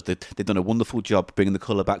 she does. They've done a wonderful job bringing the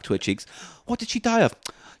colour back to her cheeks. What did she die of?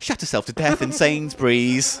 Shot herself to death in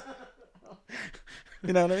Sainsbury's.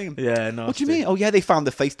 You know what I mean? Yeah, no. What do you mean? Oh, yeah, they found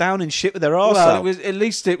her face down and shit with her arse Well, out. it was at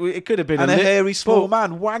least it could have been And a hairy small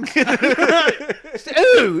man wanking.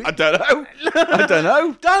 Ooh, I don't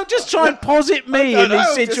know. don't just try and posit me I in don't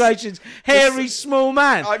these know, situations. Hairy small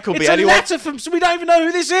man. It could it's be a anyone. letter from. We don't even know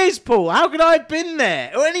who this is, Paul. How could I have been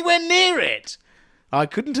there or anywhere near it? I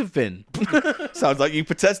couldn't have been. Sounds like you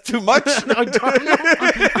protest too much. I don't.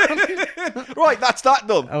 Right, that's that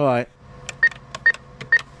done. All right.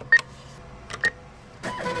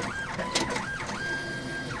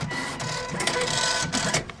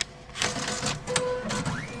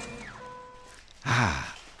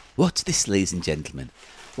 What's this, ladies and gentlemen?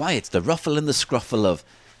 Why, it's the ruffle and the scruffle of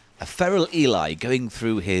a feral Eli going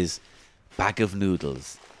through his bag of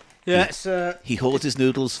noodles. Yes. He hoards his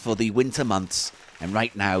noodles for the winter months, and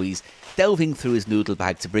right now he's delving through his noodle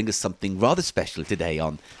bag to bring us something rather special today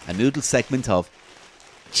on a noodle segment of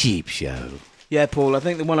Cheap Show. Yeah, Paul. I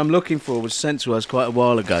think the one I'm looking for was sent to us quite a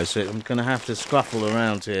while ago, so I'm going to have to scruffle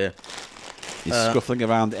around here. He's scruffling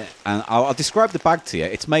around it, and I'll describe the bag to you.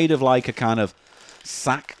 It's made of like a kind of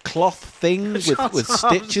sackcloth thing with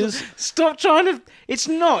stitches. Stop trying to. It's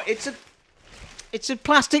not. It's a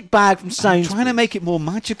plastic bag from I'm Sainsbury's. trying to make it more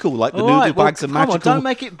magical, like the All noodle right, well, bags are come on, magical. don't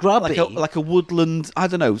make it grubby. Like a woodland. I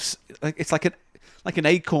don't know. It's like an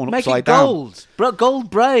acorn Make upside it down. gold, gold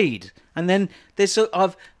braid, and then there's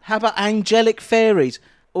how about angelic fairies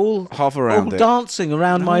all Hover around all it. dancing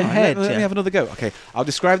around my head? Let me have another go. Okay, I'll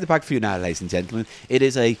describe the bag for you now, ladies and gentlemen. It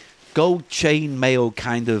is a gold chain mail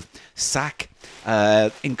kind of sack,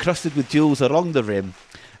 encrusted with jewels along the rim,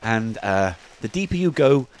 and the deeper you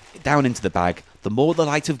go down into the bag, the more the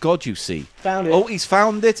light of God you see. Found it. Oh, he's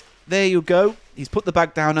found it. There you go. He's put the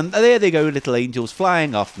bag down, and there they go, little angels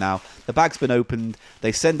flying off now. The bag's been opened.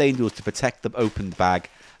 They send angels to protect the opened bag,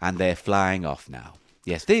 and they're flying off now.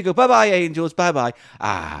 Yes, there you go. Bye-bye, angels. Bye-bye.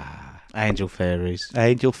 Angel fairies.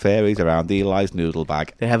 Angel fairies around Eli's noodle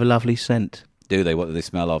bag. They have a lovely scent. Do they? What do they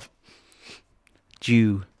smell of?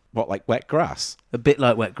 Dew. What, like wet grass? A bit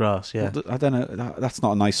like wet grass, yeah. I don't know. That's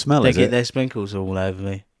not a nice smell, They is get it? their sprinkles all over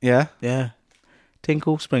me. Yeah? Yeah.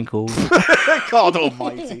 Tinkle, sprinkle. God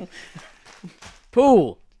almighty.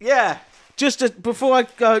 Paul, Yeah. before I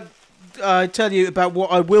go tell you about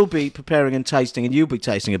what I will be preparing and tasting, and you'll be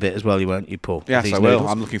tasting a bit as well, won't you, Paul? Yes, These I will.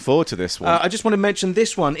 noodles. I'm looking forward to this one. I just want to mention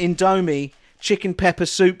this one, Indomie chicken pepper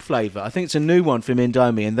soup flavour. I think it's a new one from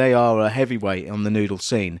Indomie, and they are a heavyweight on the noodle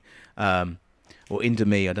scene. Or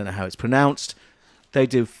Indomie, I don't know how it's pronounced. They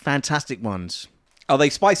do fantastic ones. Are they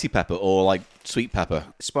spicy pepper or like sweet pepper?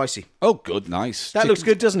 Spicy. Oh, good. Nice. That looks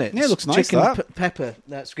good, doesn't it? Yeah, it looks nice, Chicken that. pepper.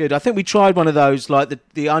 That's good. I think we tried one of those, like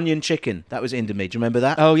the onion chicken. That was Indomie. Do you remember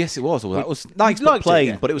that? Oh, yes, it was. Oh, that was nice but liked it, plain,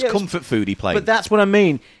 yeah. but it was Yeah, it was- comfort foodie plain. But that's what I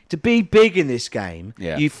mean. To be big in this game,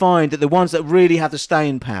 Yeah. you find that the ones that really have the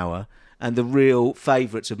staying power and the real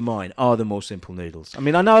favourites of mine are the more simple noodles. I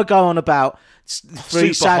mean, I know I go on about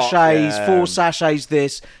 3 Super hot, sachets, yeah. 4 sachets,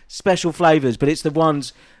 this, special flavours, but it's the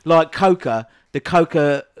ones like Coca, the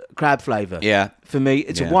Coca crab flavour. Yeah. For me,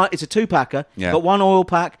 it's Yeah. it's a 2-packer. Yeah. You've got 1 oil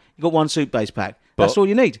pack, you've got 1 soup-based pack. That's all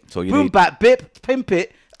you need. That's all you Boom, need. bat, bip, pimp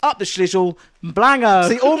it, up the schlizzle, blango.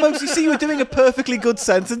 See, you were doing a perfectly good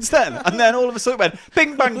sentence then, and then all of a sudden it went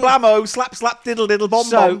bing bang blammo, slap slap diddle diddle bomb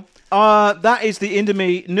So bomb. that is the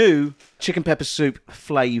Indomie new chicken pepper soup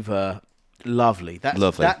flavour. Lovely. That's,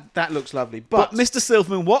 Lovely. That looks lovely. But But Mr.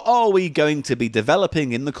 Silverman, what are we going to be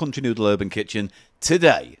developing in the Country Noodle Urban Kitchen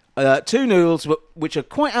today? Two noodles which are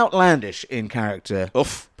quite outlandish in character.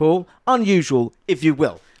 Oof. Paul. Unusual, if you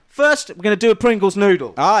will. First, we're going to do a Pringles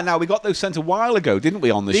noodle. Now we got those sent a while ago, didn't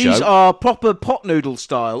we, on the show? These are proper pot noodle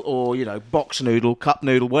style, or, box noodle, cup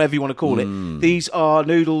noodle, whatever you want to call it. These are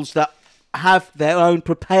noodles that have their own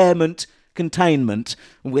preparement containment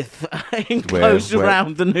with enclosed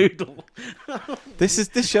around the noodle. This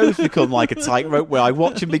show's become like a tightrope where I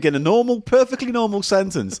watch him begin a perfectly normal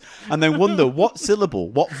sentence and then wonder what syllable,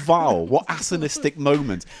 what vowel, what asonistic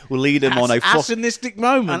moment will lead him on a asonistic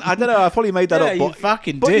moment. And I don't know, I probably made that up. You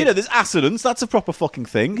fucking but did. There's assonance. That's a proper fucking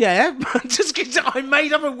thing. Yeah, just 'cause I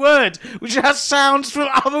made up a word which has sounds from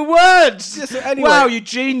other words. Yeah, so anyway. Wow, you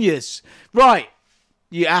genius. Right.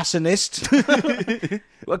 You assonist.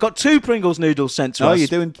 I've got 2 Pringles noodles sent to us. Oh, you're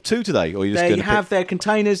doing 2 today? Or you're just They gonna have their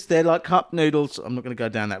containers. They're like cup noodles. I'm not going to go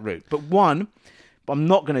down that route. But one, I'm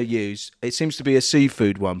not going to use. It seems to be a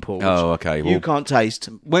seafood one, Paul. Oh, okay. You can't taste.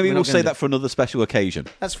 Maybe We're we'll not say gonna that for another special occasion.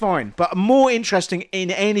 That's fine. But more interesting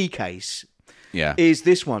in any case is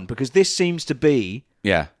this one, because this seems to be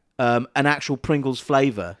Yeah. an actual Pringles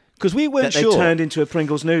flavour. Because we weren't That they sure. turned into a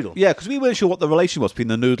Pringles noodle. Yeah, because we weren't sure what the relation was between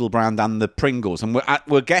the noodle brand and the Pringles, and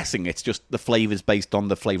we're guessing it's just the flavours based on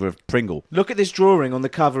the flavour of Pringle. Look at this drawing on the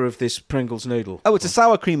cover of this Pringles noodle. Oh, it's a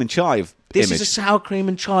sour cream and chive This image. is a sour cream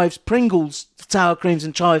and chives Pringles sour creams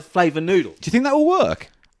and chive flavour noodle. Do you think that will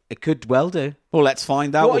work? It could well do. Well, let's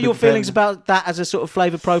find out. What We'll are be your preparing- feelings about that as a sort of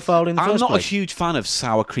flavour profile in the I'm first not place? a huge fan of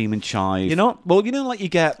sour cream and chive. You're not? Well, like you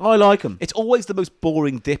get... I like them. It's always the most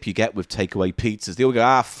boring dip you get with takeaway pizzas. They all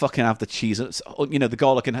go, fucking have the cheese. It's, the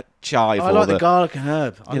garlic and chive. I like the garlic and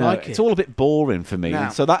herb. I like it. It's all a bit boring for me. Now-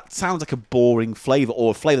 And so that sounds like a boring flavour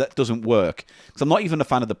or a flavour that doesn't work. Because I'm not even a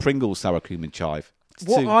fan of the Pringles sour cream and chive. It's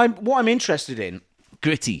too What I'm interested in,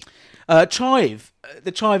 gritty. chive.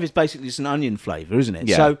 The chive is basically just an onion flavour, isn't it?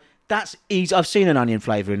 Yeah. So that's easy. I've seen an onion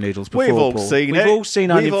flavour in noodles before. We've all Paul. seen We've it. all seen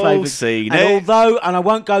We've onion all flavours. seen and it. I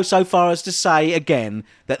won't go so far as to say again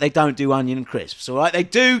that they don't do onion crisps. All right, they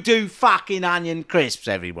do fucking onion crisps,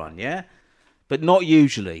 everyone. Yeah, but not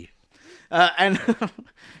usually. And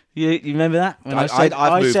you remember that when I've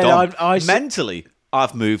moved on. I said, Mentally,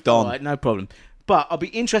 I've moved on. all right, no problem. But I'll be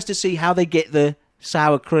interested to see how they get the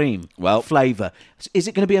sour cream flavour. Is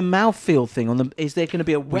it going to be a mouthfeel thing on them? Is there going to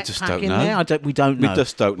be a wet just pack don't in know. there? We don't know. We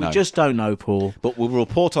just don't know. We just don't know, Paul. But we'll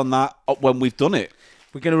report on that when we've done it.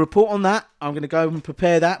 We're going to report on that. I'm going to go and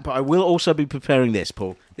prepare that, but I will also be preparing this,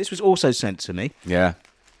 Paul. This was also sent to me. Yeah.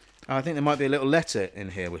 I think there might be a little letter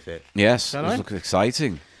in here with it. Yes. Don't This I? looks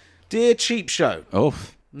exciting. Dear Cheap Show. Oh,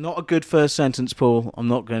 Not a good first sentence, Paul. I'm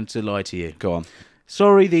not going to lie to you. go on.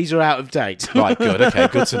 Sorry, these are out of date. Right, good. Okay,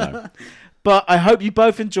 good to know. But I hope you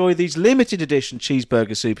both enjoy these limited edition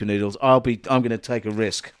cheeseburger super noodles. I'm going to take a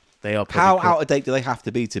risk. They are How pretty out of date do they have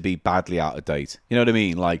to be badly out of date? You know what I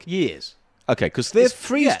mean? Like, years. okay, because they're It's-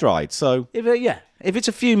 freeze dried. So, If it's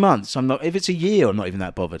a few months, I'm not. If it's a year, I'm not even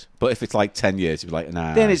that bothered. but if it's like 10 years, you'd be like,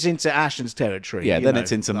 nah. Then it's into Ashton's territory. yeah. you Then know,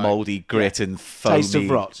 it's into like mouldy grit and foamy taste of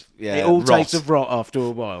rot. Yeah, it all rot. tastes of rot after a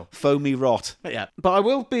while. Foamy rot. Yeah, but I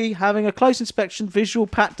will be having a close inspection, visual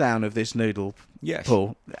pat down of this noodle, Yes.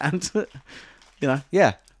 Paul, and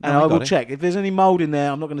Yeah. and I will check if there's any mould in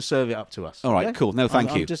there. I'm not going to serve it up to us. All right, okay? cool. No,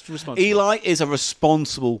 thank you. I'm just responsible. Eli is a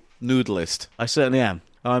responsible noodleist. I certainly am.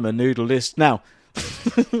 I'm a noodleist now.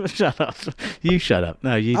 Shut up. You shut up.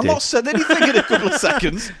 No, you I'm do. not said anything in a couple of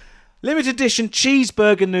seconds. Limited edition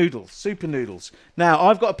cheeseburger noodles, super noodles. Now,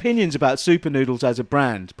 I've got opinions about super noodles as a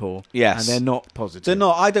brand, Paul. Yes. And they're not positive. They're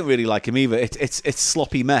not. I don't really like him either. It's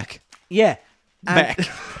sloppy mech. Yeah. Mech.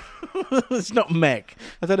 It's not mech.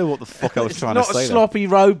 I don't know what the fuck I was It's trying not to say. a sloppy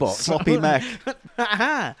robot. Sloppy mech.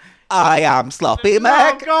 Oh, I am sloppy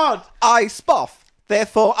mech. God. I spoff.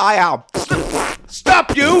 Therefore, I am.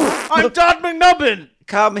 Stop you! I'm Dodd McNubbin!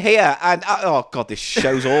 Come here and oh god, this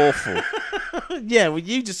show's awful. Yeah, well,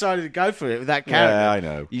 you decided to go for it with that character. Yeah, I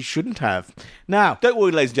know. You shouldn't have. Now, Don't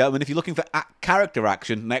worry, ladies and gentlemen. If you're looking for character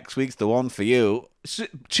action, next week's the one for you.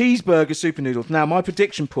 cheeseburger super noodles. Now, my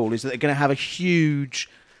prediction, Paul, is that they're going to have a huge,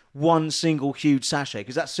 one single huge sachet,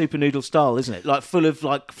 because that's super noodle style, isn't it? Like full of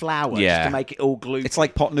like flour Yeah. to make it all glued. It's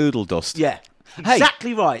like pot noodle dust. yeah, Hey.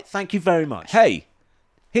 exactly right. Thank you very much. Hey,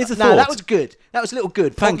 here's the No, thought. that was good. That was a little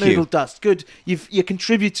good. Thank Pot noodle you. dust. Good. You're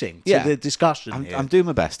contributing to Yeah. the discussion. I'm, here. I'm doing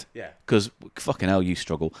my best. Yeah. Because fucking hell, you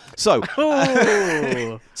struggle. So,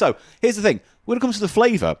 Oh. so here's the thing. When it comes to the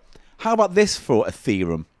flavour, how about this for a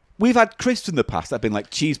theorem? We've had crisps in the past that have been like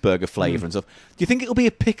cheeseburger flavour and stuff. Do you think it'll be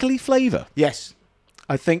a pickly flavour? Yes,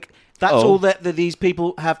 I think that's Oh. all that these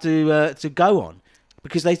people have to go on,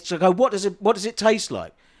 because they go, what does it taste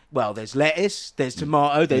like? well, there's lettuce, there's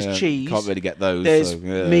tomato, there's Yeah, cheese. can't really get those, There's so,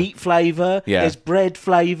 yeah. meat flavour. Yeah. There's bread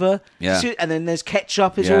flavour. Yeah. And then there's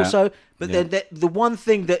ketchup is Yeah. also. But Yeah. then the one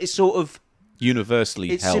thing that is sort of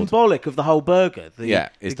Universally it's held. symbolic of the whole burger.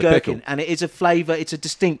 Is the gherkin, pickle. and it is a flavour. It's a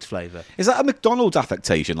distinct flavour. Is that a McDonald's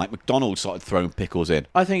affectation? Like McDonald's started throwing pickles in?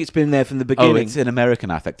 I think it's been there from the Oh, beginning. it's an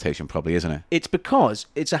American affectation, probably, isn't it? It's because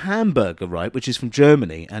it's a hamburger, right, which is from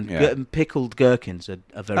Germany, and Yeah. pickled gherkins are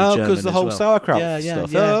very Oh, German because the as whole well. sauerkraut Yeah, yeah,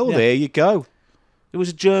 stuff. yeah, oh, yeah. there you go. It was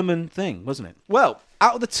a German thing, wasn't it? Well,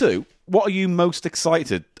 out of the two, what are you most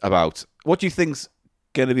excited about? What do you think's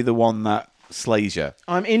going to be the one that slays you?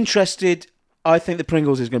 I'm interested. I think the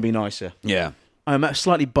Pringles is going to be nicer. Yeah. I'm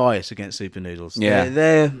slightly biased against Super Noodles. Yeah.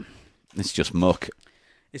 They're It's just muck.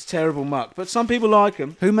 it's terrible muck, but some people like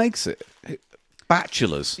them. Who makes it?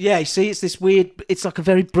 Bachelors. Yeah, you see, it's this weird. It's like a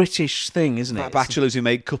very British thing, isn't it? Bachelors who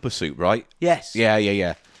made cup of soup, right? Yes. Yeah.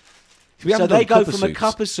 We So haven't they done go from a soups.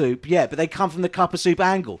 cup of soup, yeah, but they come from the cup of soup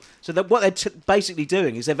angle. So that what they're basically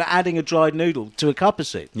doing is they're adding a dried noodle to a cup of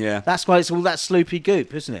soup. Yeah. That's why it's all that sloopy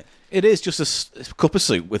goop, isn't it? It is just a cup of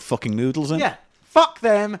soup with fucking noodles in. Yeah. Fuck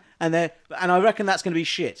them, and I reckon that's going to be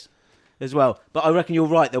shit as well. But I reckon you're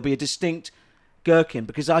right. There'll be a distinct gherkin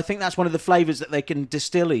because I think that's one of the flavours that they can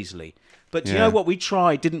distill easily. But do you Yeah. know what we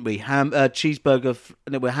tried, didn't we? Cheeseburger.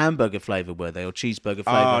 They were hamburger flavour, were they, or cheeseburger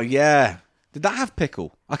flavour? Oh, yeah. Did that have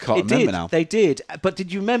pickle? I can't It remember did. now. They did. But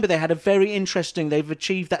did you remember they had a very interesting? They've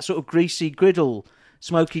achieved that sort of greasy griddle,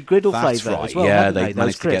 smoky griddle That's flavour right. as well. Yeah, haven't they Those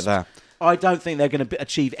managed to get crisps. that. I don't think they're going to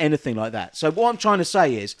achieve anything like that. So what I'm trying to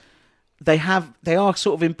say is, they are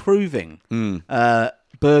sort of improving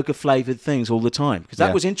burger flavoured things all the time because that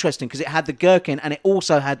Yeah. was interesting because it had the gherkin and it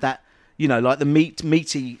also had that. Like the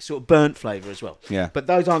meaty sort of burnt flavour as well. Yeah. But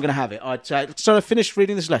those aren't going to have it. I'd say. So I finished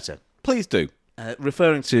reading this letter. Please do.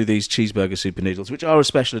 Referring to these cheeseburger super noodles, which are a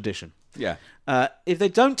special edition. Yeah. If they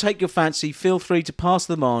don't take your fancy, feel free to pass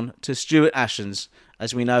them on to Stuart Ashens,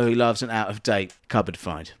 as we know he loves an out-of-date cupboard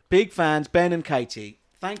find. Big fans, Ben and Katie.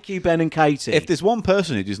 Thank you, Ben and Katie. If there's one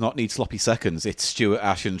person who does not need sloppy seconds, it's Stuart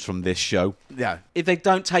Ashens from this show. Yeah. If they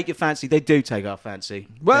don't take your fancy, they do take our fancy.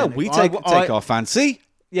 Well, Ben, we take our fancy.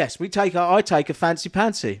 Yes, I take a fancy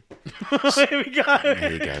pantsy. Here we go.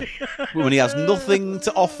 There you go. When he has nothing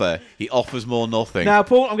to offer, he offers more nothing. Now,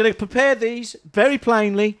 Paul, I'm going to prepare these very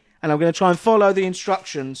plainly, and I'm going to try and follow the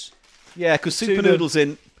instructions. Yeah, because super the- noodles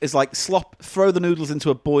is like throw the noodles into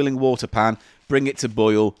a boiling water pan, bring it to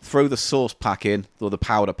boil, throw the sauce pack in, or the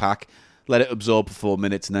powder pack, let it absorb for 4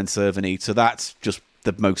 minutes, and then serve and eat. So that's just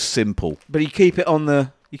the most simple. But you keep it on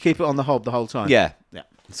the hob the whole time. Yeah. Yeah.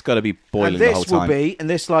 It's got to be boiling And the whole this will time. be, and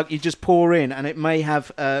this you just pour in, and it may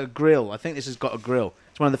have a grill. I think this has got a grill.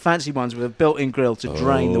 It's one of the fancy ones with a built-in grill to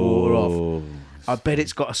drain the water off. I bet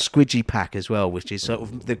it's got a squidgy pack as well, which is sort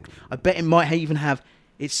of I bet it might even have.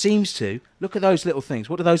 It seems to. Look at those little things.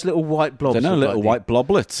 What are those little white blobs? They're no look little like? white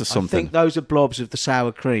bloblets or I something. think those are blobs of the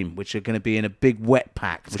sour cream, which are going to be in a big wet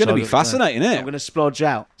pack. It's going to be fascinating, isn't it? I'm going to splodge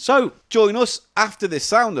out. So, Join us after this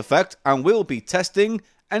sound effect, and we'll be testing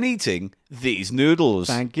and eating these noodles.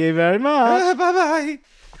 thank you very much. Bye-bye.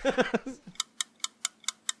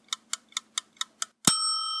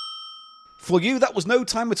 For you, that was no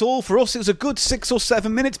time at all. For us, it was a good 6 or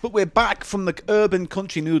 7 minutes, but we're back from the urban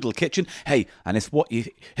country noodle kitchen. Hey, and if what you...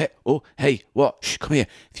 Hey, what? Shh, come here.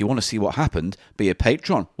 If you want to see what happened, be a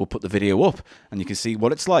patron. We'll put the video up, and you can see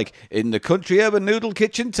what it's like in the country urban noodle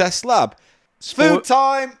kitchen test lab. Food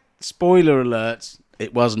time! Spoiler alert,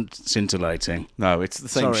 it wasn't scintillating. No, it's the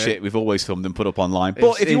same Sorry. shit we've always filmed and put up online. It's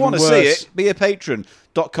But if you even want to worse. see it, be a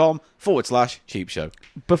patron.com/cheap show.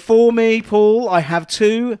 Before me, Paul, I have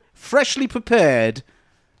two freshly prepared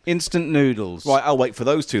instant noodles. Right, I'll wait for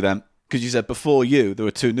those two then. Because you said before you, there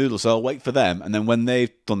were two noodles, so I'll wait for them. And then when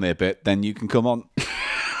they've done their bit, then you can come on.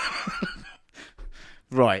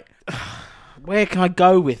 Right. Where can I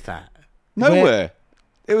go with that? Nowhere.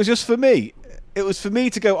 It was just for me. It was for me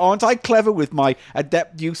to go, aren't I clever with my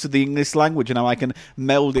adept use of the English language and how I can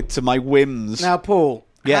meld it to my whims? Now, Paul,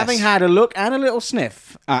 Yes. having had a look and a little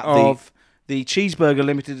sniff At of the cheeseburger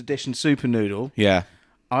limited edition super noodle, Yeah.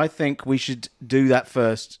 I think we should do that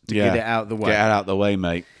first to Yeah. get it out of the way. Get it out of the way,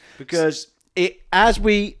 mate. Because as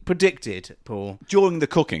we predicted, Paul, During the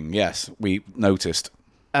cooking, yes, we noticed.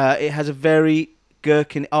 it has a very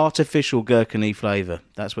artificial gherkin-y flavour.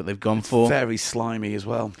 That's what they've gone for. Very slimy as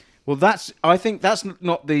well. Well, I think that's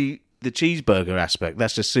not the cheeseburger aspect.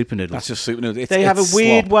 That's just super noodles. That's just super noodles. They have a it's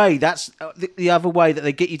weird slop. way. That's the other way that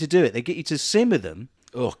they get you to do it. They get you to simmer them.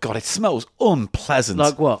 Oh, God, it smells unpleasant.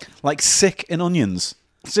 Like what? Like sick in onions.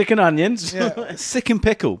 Sick and onions. Sick and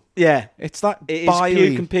pickle. Yeah. It's that It is biley.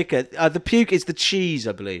 puke and picker. The puke is the cheese,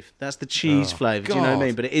 I believe. That's the cheese flavour. Do you know what I God.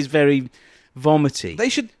 mean? But it is very vomity. There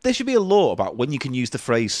should be a law about when you can use the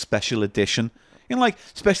phrase special edition. You know, like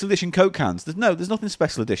special edition Coke cans. There's nothing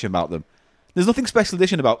special edition about them. There's nothing special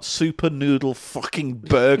edition about super noodle fucking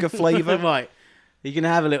burger flavour. Right. You can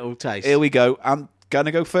have a little taste. Here we go. I'm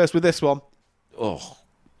gonna go first with this one. Oh,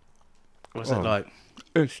 What's it like?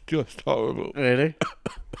 it's just horrible. Really?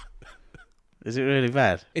 Is it really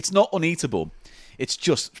bad? It's not uneatable. It's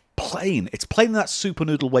just plain. It's plain in that super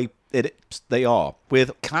noodle way they are,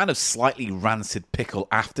 with kind of slightly rancid pickle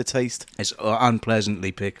aftertaste. It's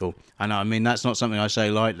unpleasantly pickle. I know. I mean, that's not something I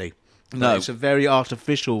say lightly. No. It's a very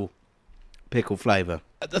artificial pickle flavour.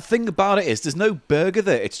 The thing about it is, there's no burger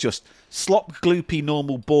there. It's just slop, gloopy,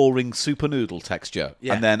 normal, boring super noodle texture.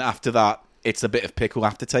 Yeah. And then after that, it's a bit of pickle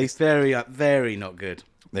aftertaste. Very not good.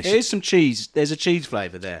 They There is some cheese. There's a cheese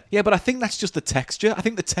flavour there. Yeah, but I think that's just the texture. I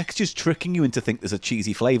think the texture's tricking you into think there's a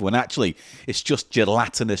cheesy flavour, when actually it's just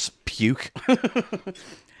gelatinous puke.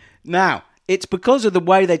 Now, it's because of the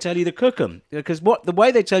way they tell you to cook them. Because the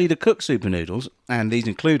way they tell you to cook super noodles, and these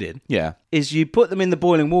included, Yeah. is you put them in the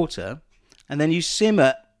boiling water and then you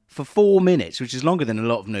simmer for 4 minutes, which is longer than a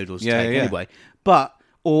lot of noodles Yeah, take yeah. anyway.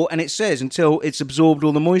 And it says until it's absorbed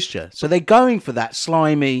all the moisture. So they're going for that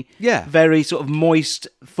slimy, Yeah. very sort of moist,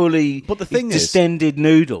 fully But the thing is- distended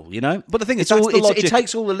noodle, you know? But the thing is, It's that's all, the it logic-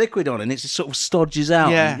 takes all the liquid on and it sort of stodges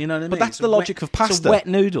out. Yeah. You know what I mean? But that's It's the a logic of It's a pasta. wet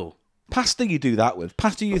noodle. Pasta you do that with.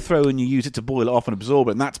 Pasta you throw and you use it to boil it off and absorb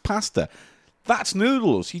it, and that's pasta. That's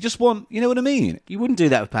noodles. You just want, you know what I mean? You wouldn't do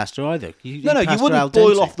that with pasta either. You eat No, you pasta wouldn't al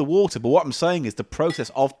boil dente. off the water, but what I'm saying is the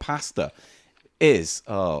process of pasta is,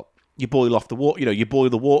 you boil off the water, you boil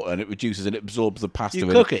the water and it reduces and it absorbs the pasta. You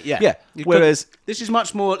in cook it, yeah. Yeah. You Whereas, cook- this is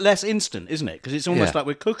much more less instant, isn't it? Because it's almost Yeah. like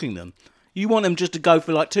we're cooking them. You want them just to go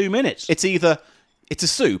for like 2 minutes. it's either, it's a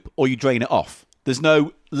soup or you drain it off. There's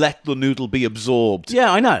no let the noodle be absorbed.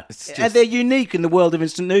 Yeah, I know. It's And just- they're unique in the world of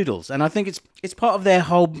instant noodles, and I think it's part of their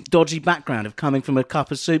whole dodgy background of coming from a cup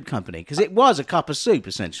of soup company, because it was a cup of soup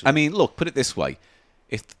essentially. I mean, look, put it this way.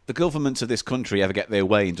 If the governments of this country ever get their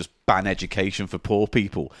way and just ban education for poor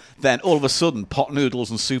people, then all of a sudden pot noodles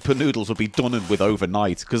and super noodles will be done with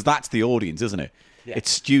overnight, because that's the audience, isn't it? Yeah. It's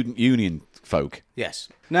student union folk. Yes.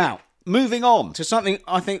 Now Moving on to something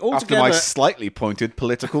I think after altogether my slightly pointed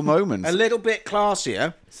political moments. a little bit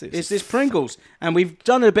classier is this Pringles, and we've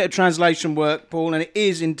done a bit of translation work, Paul, and it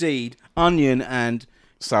is indeed onion and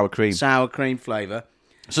Sour cream. sour cream flavour.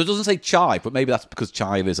 So it doesn't say chive, but maybe that's because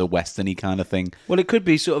chive is a westerny kind of thing. Well, it could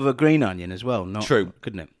be sort of a green onion as well. Not, True.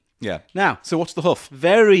 couldn't it? Yeah. Now, So what's the huff?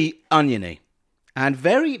 very oniony and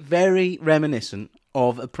very, very reminiscent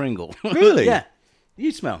of a Pringle. Really? Yeah.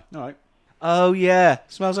 You smell. All right. Oh, yeah.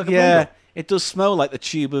 Smells like a Yeah. Pringle. It does smell like the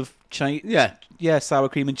tube of chive. Yeah. Yeah, sour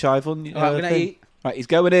cream and chive on. All right, I'm gonna thing. eat. Right, he's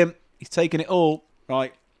going in. He's taking it all.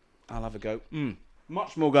 Right. I'll have a go.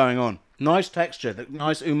 Much more going on. Nice texture, the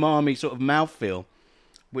nice umami sort of mouthfeel,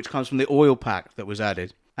 which comes from the oil pack that was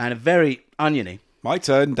added. And a very oniony. My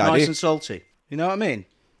turn, Daddy. Nice and salty. You know what I mean?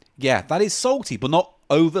 Yeah, that is salty, but not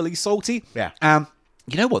overly salty. Yeah.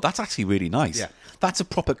 You know what? That's actually really nice. Yeah. That's a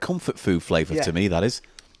proper comfort food flavour Yeah. to me, that is.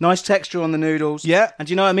 Nice texture on the noodles. Yeah. And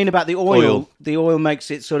do you know what I mean about the oil? Oil. The oil makes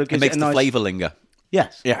it sort of It gives makes a the nice flavour linger.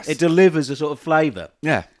 Yes. Yes. It delivers a sort of flavour.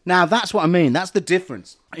 Yeah. Now that's what I mean. That's the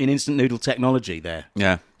difference in instant noodle technology there.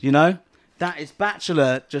 Yeah. You know? That is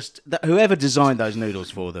Bachelor, whoever designed those noodles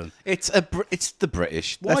for them. It's the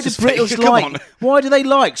British. Why Let's do just face British it, come like? on. Why do they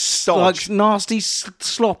like Stodge. nasty,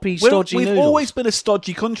 sloppy, stodgy We've noodles? always been a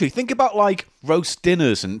stodgy country. Think about like roast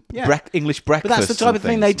dinners and Yeah. English but breakfasts. that's the type of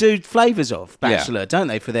thing and they things. do flavours of, Yeah. Bachelor, don't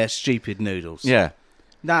they, for their stupid noodles? Yeah.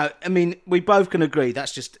 Now, I mean, we both can agree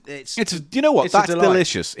that's just it's. You know what? It's a That's delight.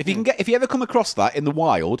 delicious. If you ever come across that in the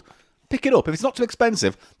wild, pick it up. If it's not too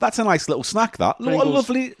expensive, that's a nice little snack. What a Pringles.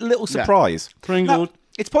 lovely little surprise. Pringles. Now,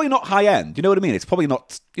 it's probably not high end. You know what I mean? It's probably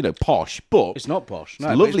not posh, but It's not posh.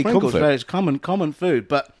 a lovely Pringles, comfort. It's common food.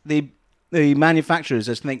 But the manufacturers,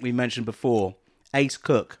 as I think we mentioned before, Ace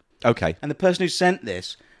Cook, okay. and the person who sent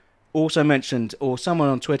this also mentioned, or someone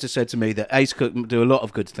on Twitter said to me that Ace Cook do a lot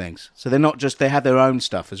of good things. So they're not just, they have their own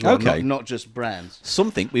stuff as well, Okay. not just brands.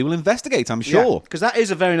 Something we will investigate, I'm sure. Because that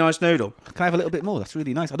is a very nice noodle. Can I have a little bit more? That's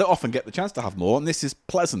really nice. I don't often get the chance to have more, and this is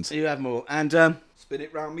pleasant. You have more. And Spin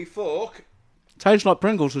it round me fork. tastes like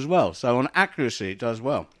Pringles as well. So on accuracy, it does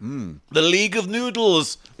well. The League of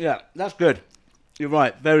Noodles. Yeah, that's good. You're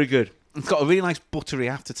right. Very good. It's got a really nice buttery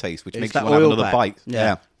aftertaste, which It's makes that you want to have oil another pack. bite.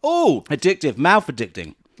 Yeah. Oh, Addictive. Mouth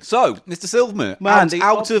addicting. So, Mr. Silverman, Man, the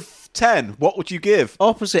out of 10, what would you give?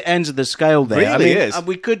 Opposite ends of the scale there. Really is.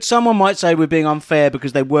 Someone might say we're being unfair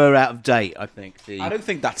because they were out of date, I think. I don't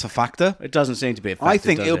think that's a factor. It doesn't seem to be a factor, I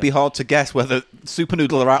think it'll be hard to guess whether Super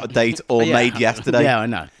Noodle are out of date or made yesterday. Yeah, I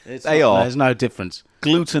know. They are. There's no difference.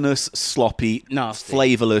 Glutinous, sloppy, Nasty.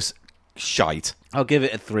 flavourless shite. I'll give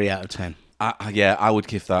it a 3 out of 10. I would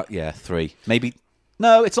give that, 3. Maybe...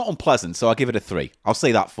 No, it's not unpleasant, so I'll give it a 3. I'll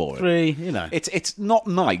say that for it. 3, It's not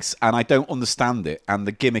nice, and I don't understand it, and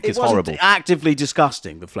the gimmick is It wasn't horrible. actively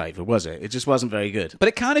disgusting, the flavour, was it? It just wasn't very good. But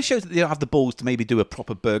it kind of shows that they don't have the balls to maybe do a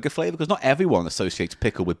proper burger flavour, because not everyone associates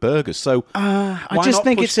pickle with burgers. So I just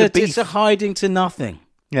think it's a hiding to nothing.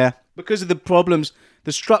 Yeah. Because of the problems,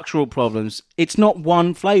 the structural problems, it's not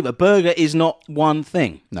one flavour. Burger is not one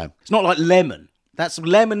thing. No. It's not like lemon. That's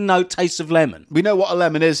lemon, no taste of lemon. We know what a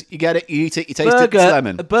lemon is. You get it, you eat it, you taste Burger, it, it's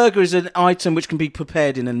lemon. A burger is an item which can be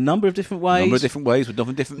prepared in a number of different ways. Number of different ways with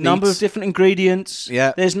different Number meats. of different ingredients.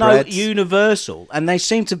 Yeah, There's no breads. universal. And they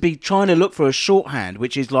seem to be trying to look for a shorthand,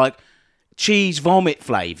 which is like cheese vomit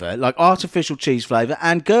flavour, like artificial cheese flavour,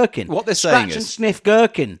 and gherkin. What they're saying Scratch and is- sniff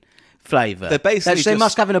gherkin flavour. They're basically They just-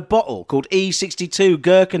 must have in a bottle called E62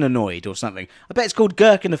 Gherkinoid or something. I bet it's called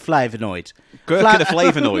Gherkinoflavonoid.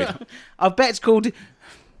 Gherkinoflavonoid. I bet it's called...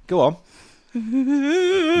 Go on.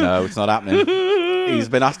 No, it's not happening. He's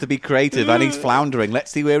been asked to be creative and he's floundering.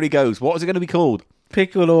 Let's see where he goes. What is it going to be called?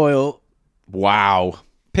 Pickle oil. Wow.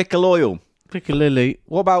 Pickle oil. Pickle lily.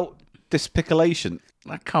 What about dispicculation?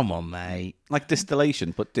 Oh, come on, mate. Like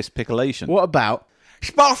distillation, but dispicculation. What about...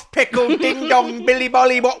 Spoff, pickle, ding dong, billy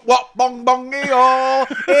bolly, what, bong bong, ee-oh,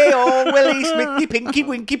 Willie, Smithy, Pinky,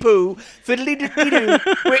 Winky Poo, fiddly diddly doo,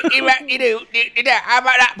 wicky wacky doo, how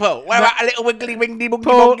about that, Paul? What about a little wiggly wingy bongy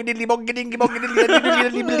bongy diddly bongy dingy bongy diddly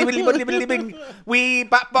diddly billy billy billy bing, wee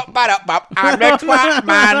bop bop bop bop, I'm the twat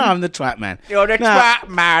man. I'm the twat man. You're the twat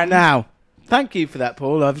man. Now, thank you for that,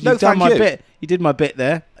 Paul. You've done thank my you. bit. You did my bit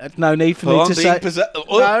there. There's no need for me to say...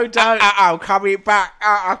 No, don't. Coming back.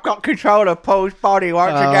 I've got control of Paul's body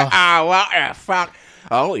once again. What the fuck?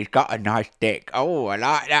 Oh, he's got a nice dick. Oh, I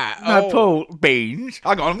like that. No, oh, Paul. Beans.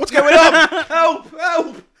 Hang on, what's going on?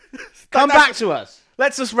 Help! Come back to us.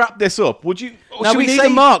 Let's just wrap this up. Would you? No, should we need say... a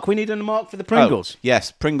mark. We need a mark for the Pringles. Oh,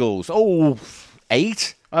 yes, Pringles. Oh,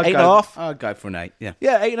 8? I'd 8.5? I'd go for an 8, yeah.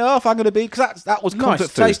 Yeah, 8.5 I'm going to be, because that was comfort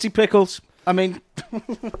Nice, food. tasty pickles. I mean,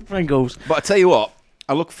 Pringles. But I tell you what,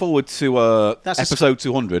 I look forward to That's a episode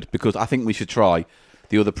 200, because I think we should try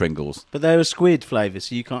the other Pringles. But they're a squid flavour,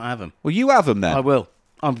 so you can't have them. Well, you have them then. I will.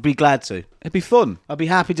 I'll be glad to. It'd be fun. I'll be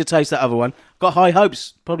happy to taste that other one. Got high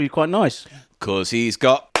hopes. Probably quite nice. Because he's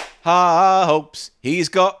got high hopes. He's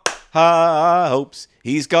got high hopes.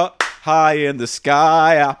 He's got high in the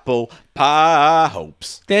sky apple pie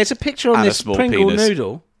hopes. There's a picture on And a this small Pringle penis.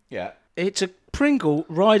 noodle. Yeah. It's a Pringle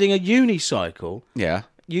riding a unicycle Yeah.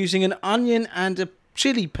 using an onion and a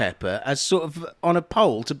chili pepper as sort of on a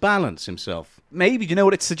pole to balance himself. Maybe, do you know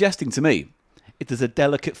what it's suggesting to me? There's a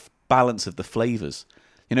delicate balance of the flavours.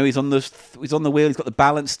 You know, he's on the wheel, he's got the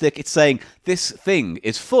balance stick. It's saying, this thing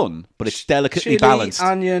is fun, but it's delicately Chili, balanced.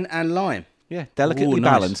 onion and lime. Yeah, delicately Ooh,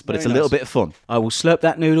 nice. balanced, but it's a Very little nice. bit of fun. I will slurp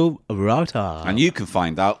that noodle right up. And you can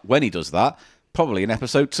find out when he does that, probably in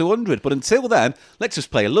episode 200. But until then, let's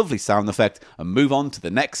just play a lovely sound effect and move on to the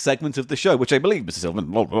next segment of the show, which I believe, Mr.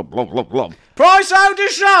 Silverman... Price out the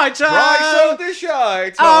shite! the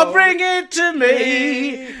shite! I'll bring it to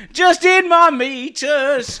me, just in my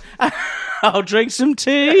meters. I'll drink some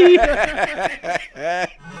tea.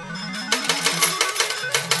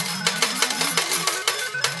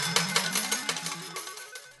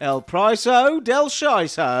 El Priso del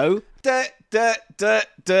Shiso. Da, da, da,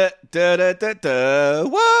 da, da, da, da, da.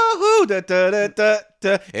 Woohoo! Da, da, da, da,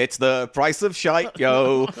 da. It's the price of shite,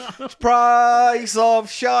 yo. Price of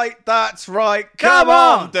shite, that's right. Come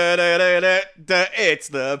on! Da, da, da, da, da. It's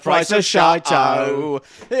the price of shite. Oh.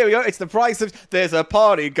 Here we go. It's the price of. There's a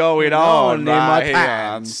party going on in my right here.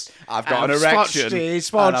 pants. I've got an I've erection. spotched it, and I've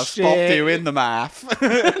spotched spotted it. you in the math.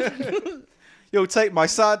 You'll take my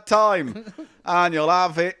sad time, and you'll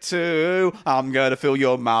have it too. I'm going to fill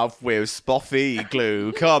your mouth with spoffy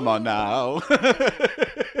glue. Come on now.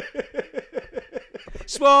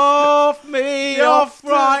 Swoff me off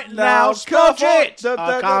right now. Scotch it.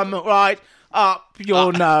 I come right up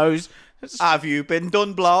your nose. Have you been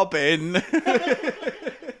done blobbing?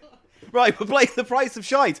 Right, we're playing The Price of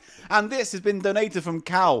Shite, and this has been donated from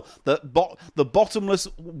Cal, the bottomless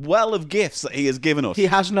well of gifts that he has given us. He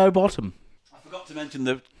has no bottom. I forgot to mention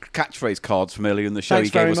the catchphrase cards from earlier in the show. Thanks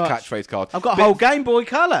He gave very us much. catchphase cards. I've got a whole Game Boy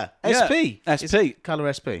Color Yeah, SP. SP.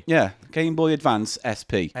 Color SP. Yeah, Game Boy Advance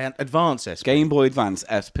SP. And Advance SP. Game Boy Advance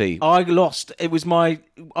SP. I lost. It was I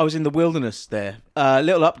was in the wilderness there.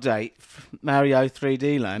 Little update. Mario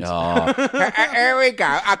 3D Land. Oh, Here we go.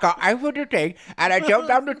 I got over the thing, and I jumped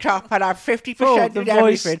on the top, and I'm 50% Oh, the in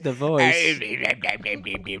voice, everything. the voice.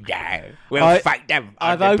 We'll fight them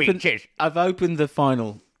on the opened. beaches. I've opened the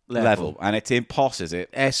final level. And it's imposs, is it?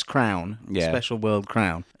 S crown. Yeah. Special world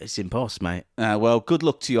crown. It's imposs, mate. Well, good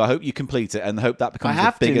luck to you. I hope you complete it and hope that becomes I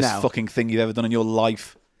have the to biggest now. fucking thing you've ever done in your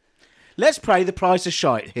life. Let's pay the price of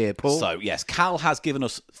shite here, Paul. So, yes, Cal has given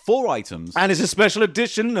us 4 items. And it's a special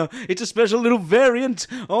edition. It's a special little variant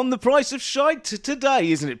on the price of shite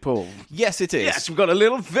today, isn't it, Paul? Yes, it is. Yes, we've got a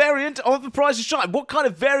little variant of the price of shite. What kind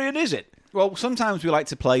of variant is it? Well, sometimes we like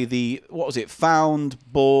to play the, what was it, found,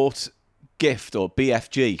 bought, gift, or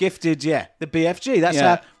BFG. Gifted, yeah. The BFG. That's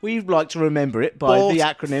Yeah. how we like to remember it by Bought, the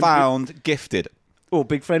acronym. found, gifted. Or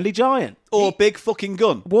Big Friendly Giant. Or big fucking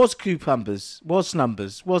gun. Was cucumbers. Was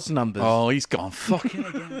numbers. Was numbers. Oh, he's gone fucking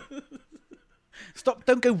again. Stop,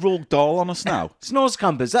 don't go raw doll on us now.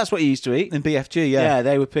 Snorscumbers. That's what he used to eat. In BFG, yeah. Yeah,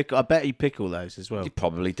 they were pickle. I bet he pickle those as well. He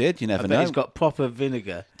probably did, you never I know. bet he's got proper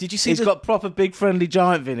vinegar. Did you see He's the- got proper Big Friendly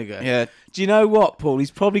Giant vinegar. Yeah. Do you know what, Paul? He's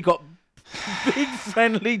probably got Big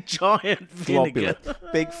Friendly Giant vinegar.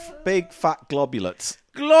 Globulate. Big fat globulates.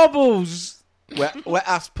 Globbles. Wet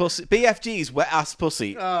ass pussy. BFG's wet ass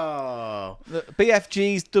pussy. Oh.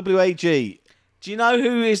 BFG's WAG. Do you know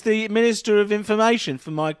who is the Minister of Information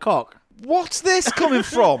for my cock? What's this coming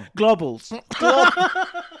from? Globbles.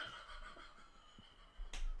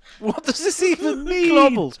 What does this even mean?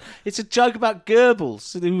 Globbles. It's a joke about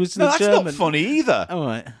Goebbels, who was No, the that's German. not funny either. All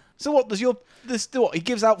right. So what does what? He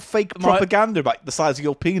gives out fake propaganda about the size of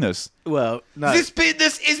your penis. Well, no. This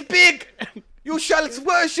penis is big. You shall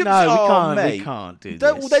worship. No, we oh, can't. Mate. We can't do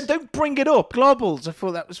Don't, this. Then don't bring it up. Globbles. I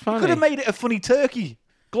thought that was funny. Could have made it a funny turkey.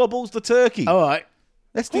 Globbles the turkey. All right.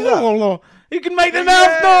 Let's do that. You can make the Yeah.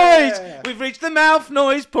 mouth noise. We've reached the mouth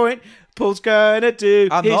noise point. Paul's gonna do.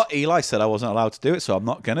 I'm his- not. Eli said I wasn't allowed to do it, so I'm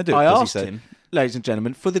not going to do it. I 'cause he asked said, him, ladies and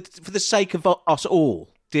gentlemen, for the sake of us all,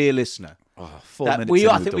 dear listener, 4 that minutes in,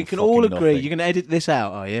 I we've think we done can all fucking agree. nothing. You're going to edit this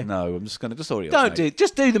out, are you? No, I'm just going to just already. Don't do.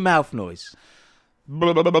 Just do the mouth noise.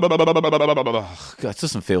 God, it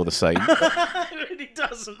doesn't feel the same. It really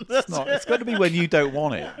doesn't. It's going to be when you don't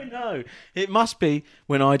want it. I know. It must be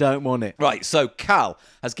when I don't want it. Right, so Cal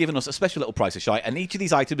has given us a special little price of shite, and each of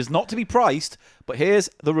these items is not to be priced, but here's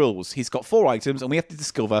the rules. He's got 4 items, and we have to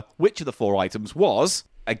discover which of the 4 items was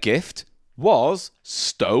a gift, was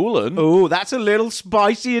stolen, Oh, that's a little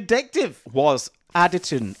spicy addictive. was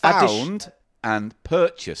Addition. found, and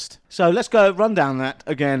purchased. So let's go run down that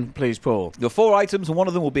again, please, Paul. There were 4 items, and one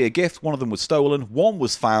of them will be a gift, one of them was stolen, one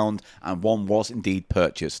was found, and one was indeed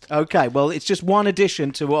purchased. Okay, well, it's just one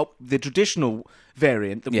addition to what the traditional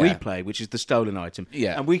variant that we Yeah. play, which is the stolen item.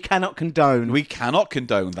 Yeah. And we cannot condone We cannot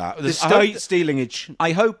condone that. the There's- I hope- stealingage.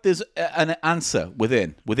 I hope there's an answer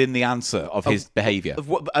within the answer of his behaviour. Of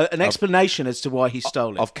what, an explanation as to why he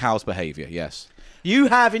stole it. Of Cal's behaviour, yes. You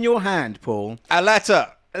have in your hand, Paul, A letter.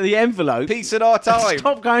 the envelope. Peace in our time.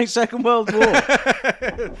 Stop going Second World War.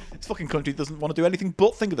 This fucking country doesn't want to do anything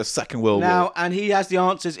but think of the Second World Now, War. and he has the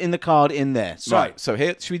answers in the card in there. So, Right, so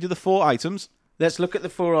here, should we do the 4 items? let's look at the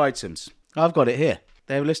 4 items. I've got it here.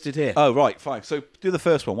 They're listed here. Oh, right, fine. So do the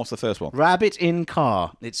first one. What's the first one? Rabbit in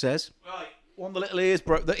car, it says. Right, one, the little ears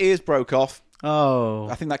broke. The ears broke off. Oh.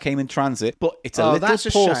 I think that came in transit, but it's a Oh, little that's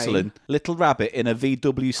a porcelain, shame. little rabbit in a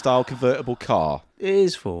VW style convertible car.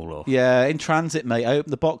 Ears fall off. Yeah, in transit, mate. I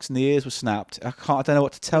opened the box and the ears were snapped. I don't know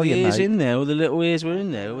what to tell you, Ears mate. in there, all the little ears were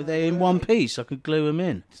in there. Were they in one piece? I could glue them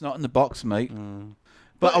in. It's not in the box, mate.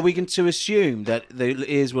 But are we going to assume that the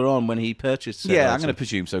ears were on when he purchased it? Yeah, I'm going to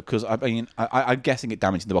presume so because I'm guessing it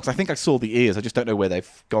damaged in the box. I think I saw the ears. I just don't know where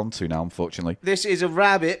they've gone to now, unfortunately. This is a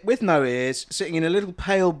rabbit with no ears, sitting in a little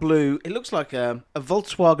pale blue. It looks like a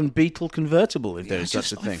Volkswagen Beetle convertible, if there is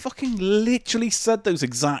such a I thing. fucking literally said those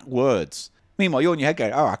exact words. Meanwhile, you're in your head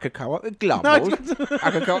going, "Oh, I could go up with globbles.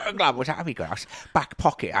 I could go up with globbles. That'd be gross. Back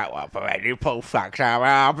pocket out one for any pull facts.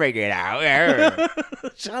 I'll bring it out." Yeah.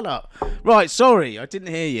 Shut up. Right, sorry, I didn't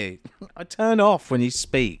hear you. I turn off when you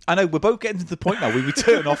speak. I know we're both getting to the point now where we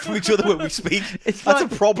turn off from each other when we speak. It's That's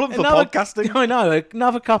like a problem for another- podcasting. I know.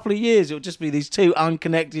 Another couple of years, it'll just be these 2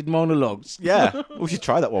 unconnected monologues. Yeah, we should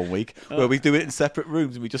try that one week where we do it in separate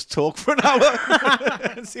rooms and we just talk for an hour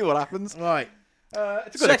and see what happens. Right.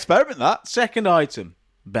 It's a good experiment, that. Second item.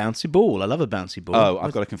 Bouncy ball. I love a bouncy ball. Oh,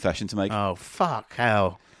 I've got a confession to make. Oh, fuck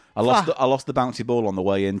hell. I lost the bouncy ball on the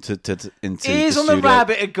way into Ears the on the studio.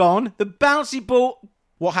 rabbit are gone. The bouncy ball.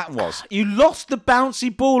 What happened was, You lost the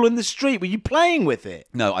bouncy ball in the street. Were you playing with it?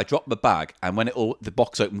 no, I dropped my bag, and when the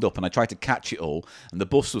box opened up, and I tried to catch it all, and the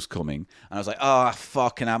bus was coming, and I was like, oh,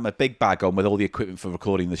 fucking, I have my big bag on with all the equipment for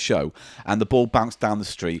recording the show, and the ball bounced down the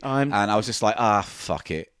street, and I was just like,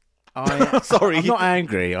 fuck it. Sorry. I'm not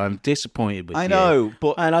angry. I'm disappointed with you. I know,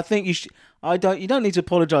 but and I think you should. You don't need to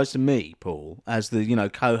apologise to me, Paul, as the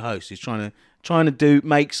co-host who's trying to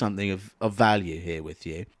make something of value here with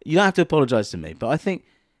you. You don't have to apologise to me, but I think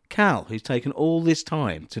Cal, who's taken all this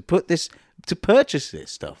time to purchase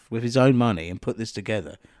this stuff with his own money and put this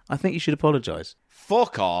together, I think you should apologise.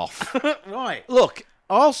 fuck off. Right. Look,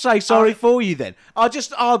 I'll say sorry for you then.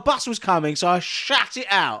 Our bus was coming, so I shat it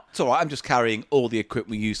out. it's all right. I'm just carrying all the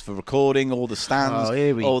equipment we use for recording, all the stands, Oh,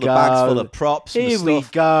 here we all the go. bags full of props. and Here the we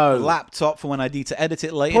stuff, go. the laptop for when I need to edit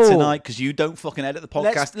it later Paul, tonight because you don't fucking edit the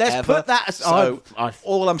podcast. let's ever. put that So aside.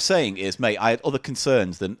 all I'm saying is, mate, I had other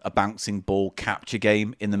concerns than a bouncing ball capture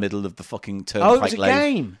game in the middle of the fucking turnpike it was a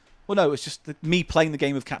lane. game. Well, no, it's just me playing the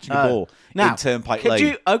game of catching a ball Now, in turnpike could lane.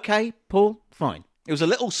 you? Okay, Paul. Fine. It was a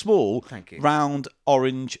little small, Thank you. round,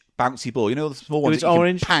 orange, bouncy ball. You know the small ones was that you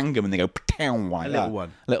orange? can pang them and they go pow like A that. little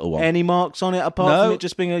one. Little one. Any marks on it apart No. from it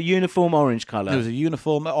just being a uniform orange colour? It was a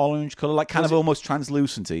uniform orange colour, like kind of almost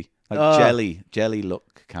translucenty, like jelly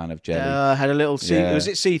look, kind of jelly. Had a little Yeah. Was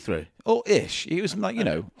it see-through? Or ish. It was like,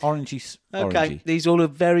 orangey. Okay, orangey. these all are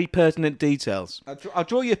very pertinent details. I'll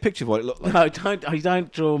draw you a picture of what it looked like. No,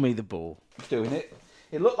 don't draw me the ball. Doing it.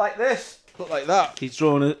 It looked like this. Looked like that. He's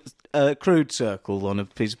drawn a crude circle on a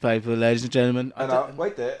piece of paper, ladies and gentlemen.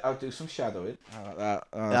 Wait there. I'll do some shadowing. How about that?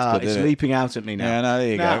 Oh, that's Ah, good, it's isn't it? leaping out at me now. Yeah, no, there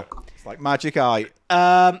you Now, go. It's like magic eye.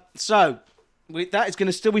 So that is going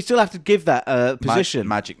to we still have to give that position.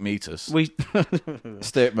 Magic meters. We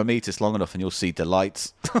Stare at my meters long enough and you'll see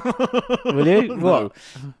delights. will you? What?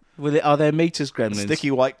 Will it? Are there meters gremlins?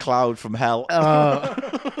 Sticky white cloud from hell.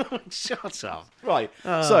 Shut up. Right.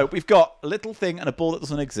 So we've got a little thing and a ball that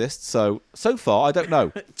doesn't exist. So far, I don't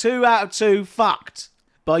know. 2 out of 2 fucked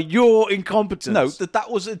by your incompetence. No, that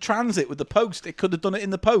was a transit with the post. It could have done it in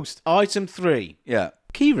the post. Item 3. Yeah.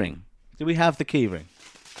 Keyring. Do we have the keyring?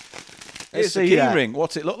 It's a key ring.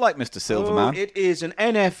 What's it look like, Mr. Silverman? It is an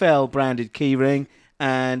NFL branded keyring,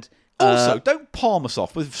 and Also, don't palm us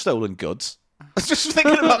off with stolen goods. I was just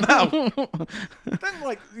thinking about now.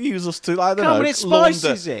 Don't use us to, I don't Come know, on, it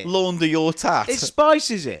spices it. launder your tat. it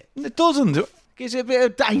spices it. It doesn't. Gives it a bit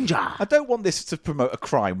of danger. I don't want this to promote a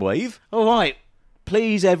crime wave. All right,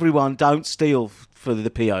 please, everyone, don't steal for the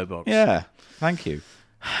PO box. Yeah. Thank you.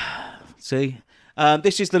 See,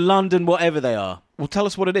 this is the London whatever they are. Well, tell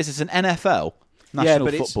us what it is. It's an NFL,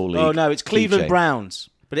 National Football League. Oh no, it's Cleveland keychain. Browns,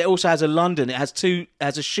 but it also has a London. It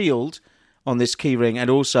has a shield on this keyring and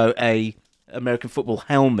also a American football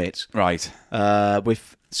helmet. Right.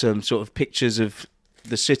 With some sort of pictures of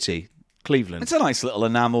the city, Cleveland. It's a nice little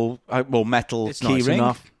enamel, metal It's key nice ring.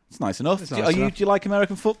 enough. It's nice enough. nice Do enough. you like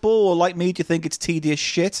American football, or like me, do you think it's tedious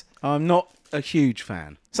shit? I'm not a huge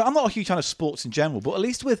fan. So I'm not a huge fan of sports in general, but at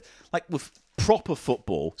least with proper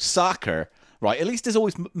football, soccer, right? At least there's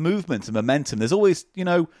always movement and momentum. There's always,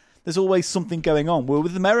 there's always something going on. Where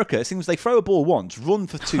with America, it seems they throw a ball once, run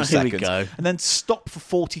for 2 Here we seconds, go. and then stop for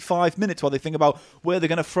 45 minutes while they think about where they're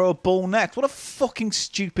going to throw a ball next. What a fucking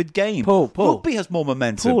stupid game. Paul. Rugby has more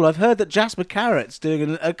momentum. Paul, I've heard that Jasper Carrot's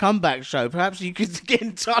doing a comeback show. Perhaps you could get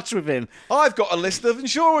in touch with him. I've got a list of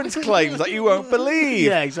insurance claims that you won't believe.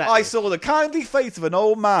 Yeah, exactly. I saw the kindly face of an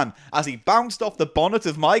old man as he bounced off the bonnet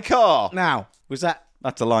of my car. Now, was that...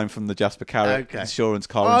 That's a line from the Jasper Carrot Okay. insurance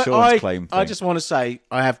claim thing. I just want to say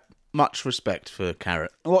I have much respect for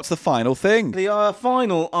Carrot. What's the final thing? The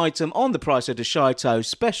final item on the Price of Shito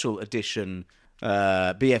Special Edition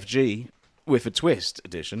BFG with a twist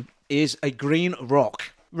edition is a green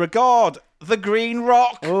rock. Regard the green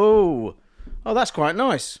rock. Oh, that's quite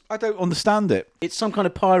nice. I don't understand it. It's some kind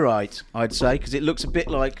of pyrite, I'd say, because it looks a bit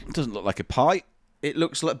like... It doesn't look like a pie. It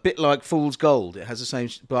looks a bit like Fool's Gold. It has the same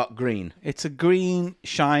but green. It's a green,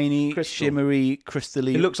 shiny, Crystal. shimmery,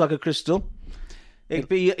 crystally. It looks like a crystal.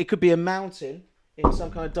 It could be a mountain in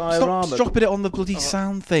some kind of diorama. Stop dropping it on the bloody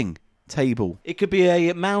sound thing table. It could be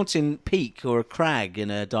a mountain peak or a crag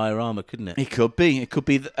in a diorama, couldn't it? It could be. It could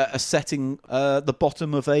be a setting, the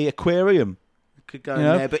bottom of a aquarium. Could go You in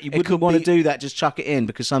know, there, but you it wouldn't could want to be- do that. Just chuck it in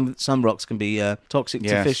because some rocks can be toxic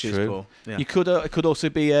to fishes. True. Paul. Yeah. You could. It could also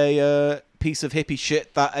be a piece of hippie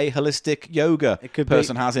shit that a holistic yoga could be.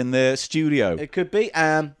 person has in their studio. It could be,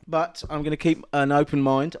 but I'm going to keep an open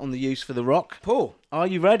mind on the use for the rock. Paul, are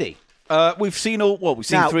you ready? We've seen all. Well, we've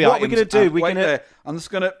seen Now, 3 what items. we're gonna do, we're wait gonna- there. I'm just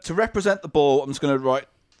gonna to represent the ball. I'm just gonna write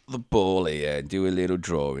the ball here and do a little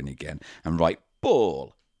drawing again and write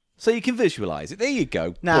ball So you can visualise it. There you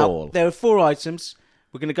go. Now, Paul. there are 4 items.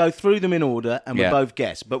 We're going to go through them in order, and we Yeah. both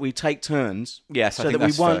guess, but we take turns. Yes, I so think that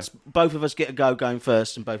that's we once both of us get a go going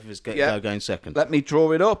first, and both of us get Yeah. a go going second. Let me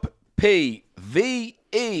draw it up.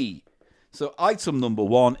 PVE. So item number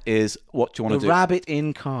 1 is what do you want The to do? rabbit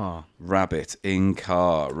in car. Rabbit in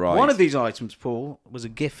car. Right. One of these items, Paul, was a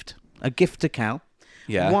gift to Cal.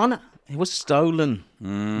 Yeah. One, it was stolen.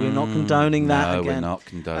 We're not condoning that no, again. we're not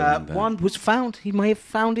condoning that. One was found. He may have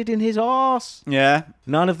found it in his arse. Yeah.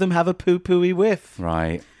 None of them have a poo-pooey whiff.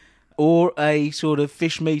 Right. Or a sort of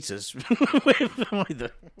fish meters with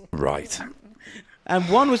either. Right. And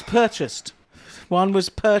one was purchased.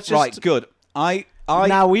 Right. Good. I.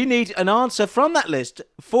 Now we need an answer from that list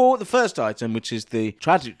for the first item, which is the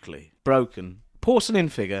tragically broken porcelain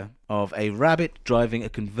figure of a rabbit driving a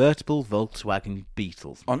convertible Volkswagen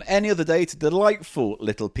Beetle. On any other day, it's a delightful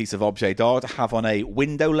little piece of objet d'art to have on a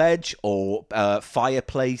window ledge or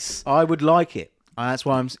fireplace. I would like it. That's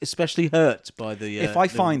why I'm especially hurt by the... If I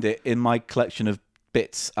find it in my collection of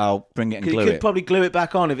bits, I'll bring it and You glue could it. probably glue it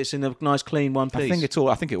back on if it's in a nice clean one piece.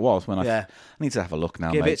 I think it was when I... Yeah. I need to have a look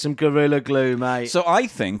now, Give mate. it some Gorilla Glue, mate. So I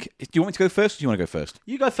think... Do you want me to go first or do you want to go first?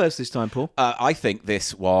 You go first this time, Paul. I think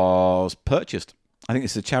this was purchased. I think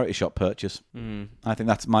this is a charity shop purchase. I think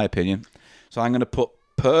that's my opinion. So I'm going to put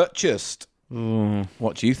purchased.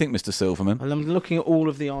 What do you think, Mr. Silverman? Well, I'm looking at all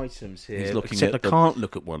of the items here. He's looking except at I the- can't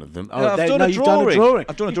look at one of them. I've there- done a you've done a drawing. drawing.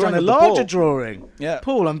 I've done a You've drawing done a of the larger ball. drawing. Yeah.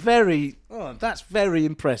 Paul, I'm very... Oh, that's very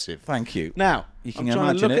impressive. Thank you. Now, You can I'm trying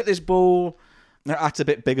to imagine look it. at this ball. That's a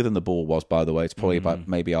bit bigger than the ball was, by the way. It's probably about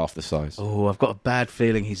maybe half the size. Oh, I've got a bad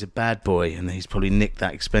feeling he's a bad boy, and he's probably nicked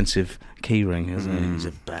that expensive keyring, hasn't he? He's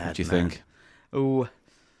a bad What do you man. think? Oh,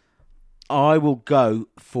 I will go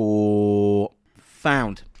for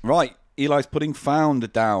found. Right. Eli's putting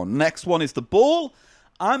found down. Next one is the ball.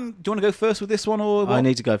 Do you want to go first with this one or what? I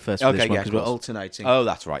need to go first for Okay, this one yeah, because of we're course. alternating. Oh,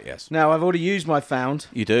 that's right, yes. Now, I've already used my found,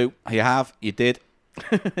 You do. You have. You did.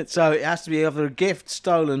 so it has to be either a gift,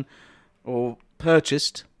 stolen, or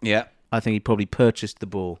purchased. Yeah. I think he probably purchased the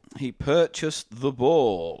ball He purchased the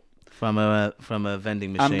ball. from a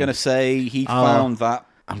vending machine. I'm going to say he Oh. found that.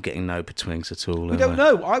 I'm getting no betwings at all. We don't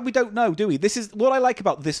know. We don't know, do we? This is what I like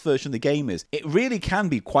about this version of the game is it really can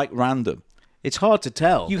be quite random. It's hard to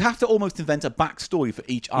tell. You have to almost invent a backstory for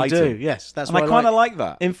each You item. do, yes. That's And I what kind of like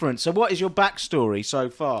that. Inference. So what is your backstory so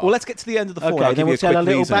far? Well, let's get to the end of the four. okay, I'll then give we'll you tell quick our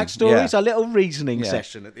little reasoning. backstories, Yeah. our little reasoning Yeah.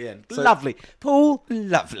 session at the end. So- Lovely. Paul,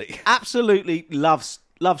 Lovely. absolutely love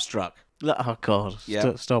struck. Oh, God.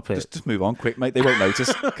 Yeah. Stop it. Just move on quick, mate. They won't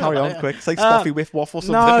notice. Carry on quick. Say Spoffy Whiff Waffle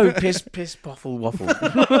something. No, piss, boffle,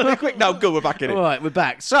 waffle. Quick, now go. We're back in it. All right, we're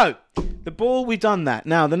back. So, the ball, we've done that.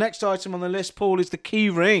 Now, the next item on the list, Paul, is the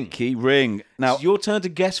key ring. Key ring. Now, It's your turn to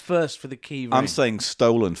guess first for the key ring. I'm saying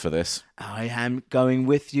stolen for this. I am going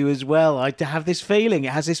with you as well. I have this feeling.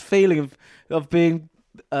 It has this feeling of being...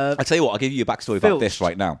 I tell you what, I'll give you a backstory about this Filched.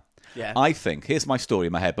 right now. Yeah. I think, here's my story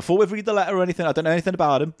in my head. Before we read the letter or anything, I don't know anything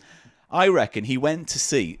about him. I reckon he went to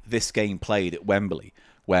see this game played at Wembley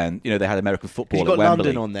when, they had American football You've at got Wembley.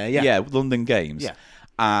 London on there, yeah. Yeah, London games. Yeah.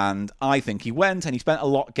 And I think he went and he spent a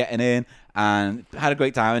lot getting in and had a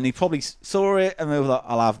great time. And he probably saw it and he was like,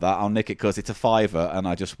 I'll have that. I'll nick it because it's a £5 and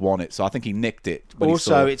I just want it. So I think he nicked it. When he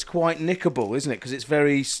saw Also, it. it's quite nickable, isn't it? Because it's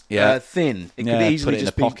very Yeah. thin. It Yeah, could easily put it in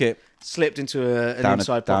just the be pocket. slipped into an Down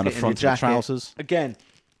inside down pocket the front in your of the jacket. trousers. Again,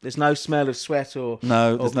 there's no smell of sweat or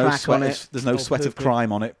No, or there's no crack sweat. on it. There's no or sweat of poo-poo.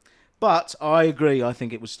 crime on it. But I agree. I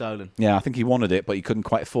think it was stolen. Yeah, I think he wanted it, but he couldn't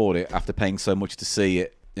quite afford it after paying so much to see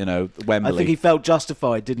it. Wembley. I think he felt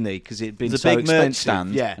justified, didn't he? Because it'd been There's so a big merch expensive.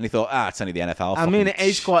 stand, Yeah. and he thought, it's only the NFL. I mean, fucking it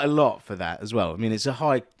is quite a lot for that as well. I mean, it's a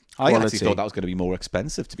high I quality. actually thought that was going to be more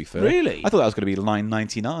expensive, to be fair. Really? I thought that was going to be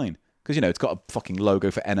 $9.99 because it's got a fucking logo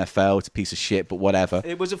for NFL. It's a piece of shit, but whatever.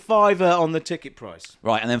 It was a £5 on the ticket price.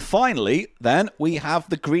 Right, and then finally, we have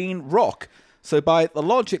the green rock. So by the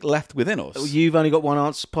logic left within us, You've only got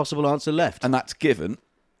one possible answer left. and that's given.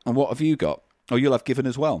 And what have you got? Oh, you'll have given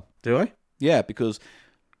as well. Do I? Yeah, because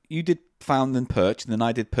you did found and perched, and then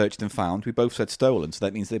I did perched and found. We both said stolen, so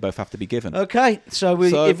that means they both have to be given. Okay, so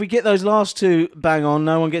if we get those last two bang on,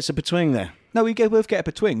 no one gets a betwing there. No, we both get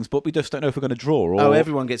a betwings, but we just don't know if we're going to draw. Or... Oh,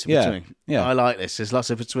 everyone gets a Yeah, betwing. yeah. I like this. There's lots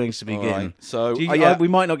of betwings to be All given. right, so, yeah. We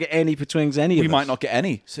might not get any betwings. Any of we us. might not get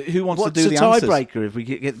any. So who wants What's to do a the answers? tiebreaker if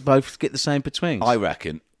we both get the same betwings? I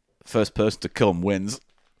reckon first person to come wins.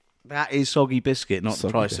 That is soggy biscuit, not the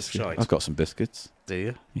Soggy price biscuit. of shite. I've got some biscuits. Do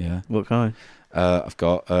you? Yeah. What kind? I've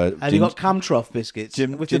got. Have you got cum trough biscuits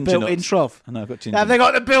with the ginger built-in nuts. trough? I know, I've got ginger. Have they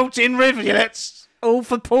got the built-in rivulets? All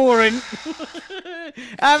for pouring.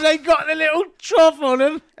 Have they got the little trough on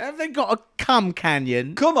them? Have they got a cum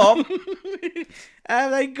canyon? Come on.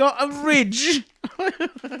 Have they got a ridge?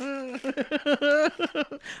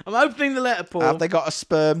 I'm opening the letter, Paul. Have they got a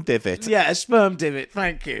sperm divot? Yeah, a sperm divot.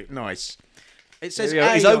 Thank you. Nice. It says There we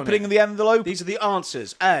go. A He's on opening it. the envelope. These are the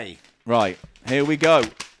answers. A. Right, here we go.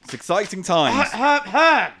 It's exciting times.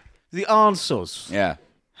 The answers. Yeah.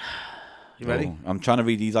 You ready? Oh, I'm trying to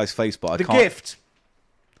read Eli's face, but I The can't. gift.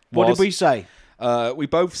 What Was- did we say? We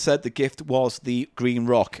both said the gift was the green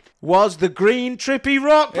rock. Was the green trippy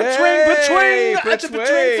rock. Hey, Between. It's a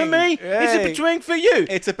between for me. Hey. It's a between for you.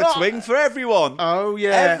 It's a between for everyone. Oh, yeah.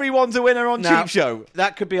 Everyone's a winner on Now, Cheap Show.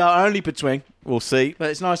 That could be our only between, We'll see. but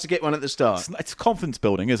it's nice to get one at the start. It's confidence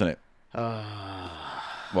building, isn't it?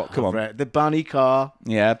 What? Come on. Right, the bunny car.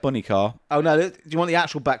 Yeah, bunny car. Oh, no. Do you want the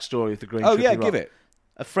actual backstory of the green Oh, trippy yeah, rock? give it.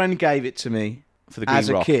 A friend gave it to me For the green as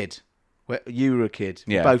a rock. kid. You were a kid.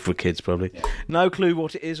 Yeah. Both were kids, probably. No clue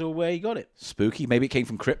what it is or where you got it. Spooky. Maybe it came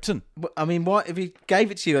from Krypton. I mean, what if he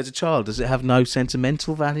gave it to you as a child? Does it have no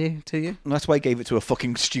sentimental value to you? And that's why he gave it to a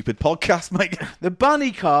fucking stupid podcast, mate. The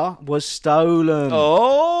bunny car was stolen.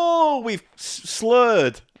 Oh, we've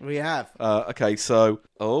slurred. We have. Okay, so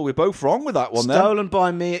we're both wrong with that one. Stolen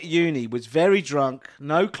by me at uni. Was very drunk.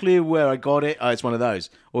 No clue where I got it. Oh, it's one of those.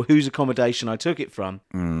 Or whose accommodation I took it from.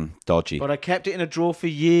 Then dodgy. But I kept it in a drawer for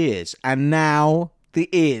years, and now the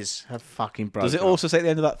ears have fucking broken. Does it also say at the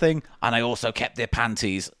end of that thing? And I also kept their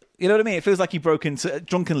panties. You know what I mean? It feels like he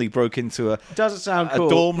drunkenly broke into a Doesn't sound a cool.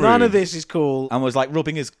 dorm room. None of this is cool. and was like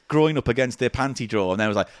rubbing his groin up against their panty drawer, and then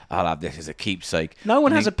was like, "I'll have this as a keepsake." No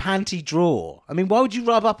one And has a panty drawer. I mean, why would you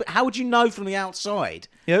rub up? How would you know from the outside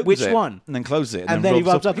he opens which it one? and then closes it, And then he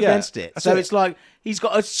rubs up yeah, against it. that's So it's like he's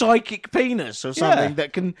got a psychic penis or something Yeah.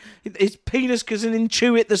 that can. His penis can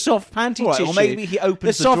intuit the soft panty Right, or tissue. maybe he opens the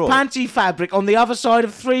the soft drawer. panty fabric on the other side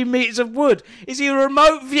of 3 meters of wood. Is he a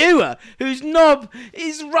remote viewer whose knob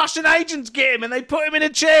is Russian agents get him and they put him in a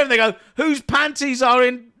chair and they go, "Whose panties are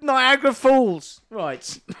in Niagara Falls?"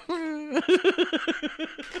 Right.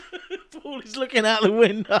 Paul is looking out the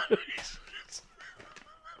window.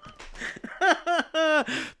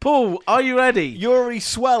 Paul, are you ready? Yuri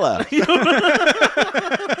Sweller. That's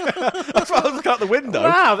why I was looking out the window.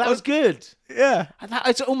 Wow, that was good. Yeah,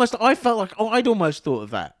 I felt like I'd almost thought of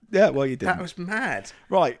that. yeah. Well, you didn't. That was mad.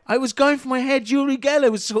 Right. I was going for my head. Yuri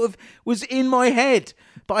Geller was in my head,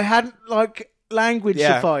 but I hadn't language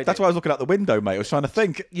Yeah, defied that's it. why I was looking out the window, mate. I was trying to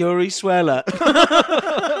think. Yuri Sweller.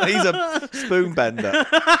 He's a spoon bender.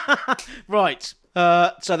 Right.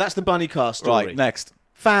 So that's the bunny car story. Right. Next,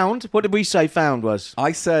 Found. What did we say found was?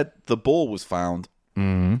 I said the ball was found,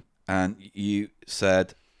 and you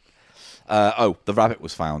said, "Oh, the rabbit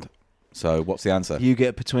was found." So what's the answer? You get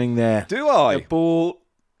a betwing there. Do I? The ball.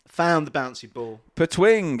 Found the bouncy ball.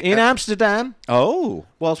 Betwing. In Amsterdam, Oh.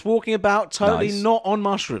 whilst walking about, totally Nice. not on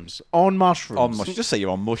mushrooms. On mushrooms. On just say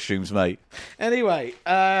you're on mushrooms, mate. Anyway,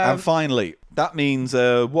 And finally, that means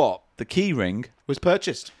what? The key ring. was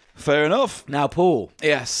purchased. Fair enough. Now, Paul,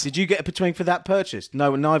 Yes. did you get a betwing for that purchase?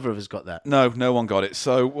 No, neither of us got that. No, no one got it.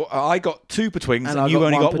 So I got two betwings, and, I you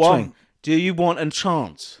only got betwing. one. Do you want a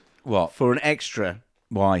chance What? for an extra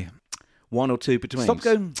Why? 1 or 2 betwings? Stop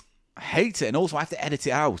going. I hate it, and also I have to edit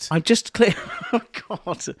it out. I'm just clear. Oh,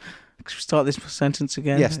 God. Start this sentence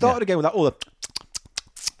again. Yeah, start it again with that all the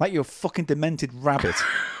like you're a fucking demented rabbit.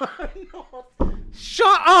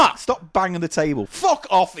 Shut up! Stop banging the table. Fuck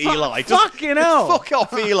off, Eli. fucking hell. Fuck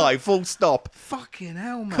off, Eli. Full stop. Fucking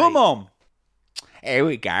hell, mate. Come on. Here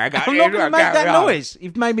we go. I'm not going to make that noise.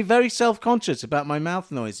 You've made me very self-conscious about my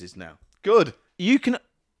mouth noises now. Good. You can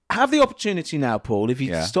have the opportunity now, Paul, if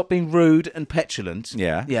you Yeah. stop being rude and petulant.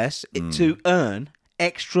 Yeah. Yes, to earn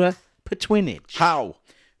extra petwinage. How?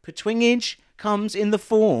 Petwinage comes in the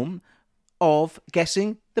form of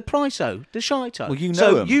guessing the price-o, the shite-o. Well, you know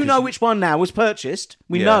so 'em, you 'cause know you- which one now was purchased.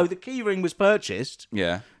 We Yeah. know the key ring was purchased.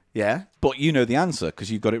 Yeah. Yeah. But you know the answer because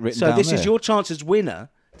you've got it written So down this there. is your chance as winner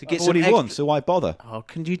to get I've some already extra... won, so why bother? Oh,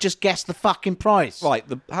 can you just guess the fucking price? Right.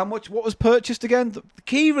 How much? What was purchased again? The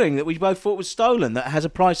key ring that we both thought was stolen that has a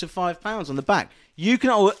price of £5 on the back. You can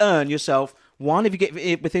earn yourself one if you get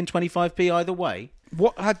it within 25p either way.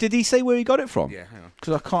 What did he say? Where he got it from? Yeah, hang on.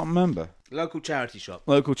 Because I can't remember. Local charity shop.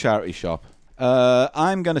 Local charity shop.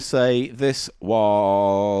 I'm going to say this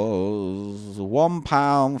was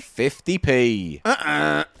 £1.50p.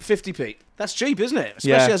 50p. That's cheap, isn't it?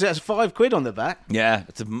 Yeah. Especially as it has £5 on the back. Yeah,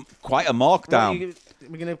 it's quite a markdown.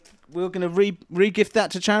 We're gonna re-gift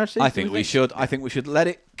that to charity. I think we should. I think we should let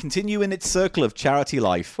it continue in its circle of charity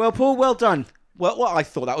life. Well, Paul, well done. Well, I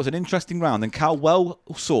thought that was an interesting round, and Cal, well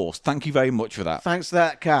sourced. Thank you very much for that. Thanks for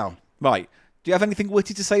that, Cal. Right, Do you have anything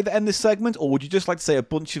witty to say that end this segment, or would you just like to say a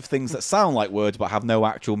bunch of things that sound like words but have no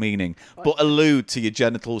actual meaning, but allude to your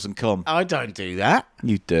genitals and cum? I don't do that.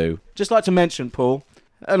 You do. Just like to mention, Paul,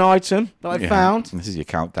 an item that I found. This is your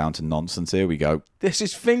countdown to nonsense. Here we go. This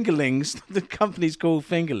is Fingerlings. The company's called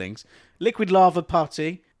Fingerlings. Liquid lava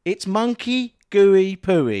putty. It's monkey gooey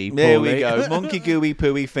pooey. There we Paulie. go. Monkey gooey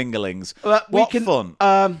pooey fingerlings. We What can- fun.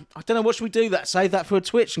 I don't know. What should we do? Save that for a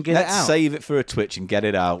Twitch and get Let's it out. save it for a Twitch and get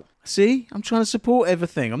it out. See, I'm trying to support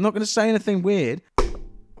everything. I'm not going to say anything weird.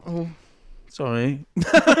 Oh, sorry.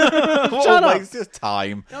 What Shut a up. waste of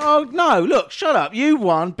time. Oh no! Look, shut up. You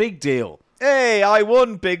won. Big deal. Hey, I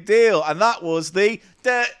won, big deal. And that was the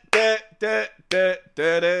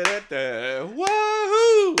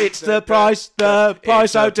woohoo! It's the price. The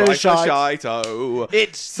price. Oh, do shite. shite-o.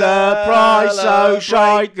 It's the price. Oh,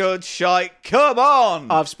 shite. Good shite. Come on.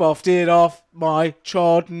 I've spoffed it off my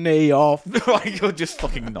chodney off. Right, you're just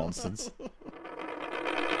fucking nonsense.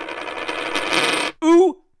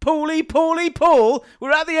 Ooh, Paulie, Paul.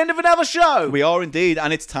 We're at the end of another show. We are indeed,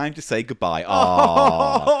 and it's time to say goodbye.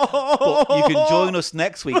 But you can join us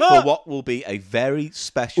next week for what will be a very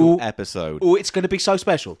special episode. Oh, it's going to be so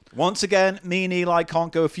special. Once again, me and Eli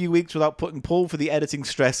can't go a few weeks without putting Paul for the editing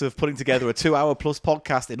stress of putting together a 2-hour plus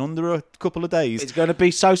podcast in under a couple of days. It's going to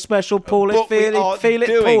be so special, Paul. But we are Feel it,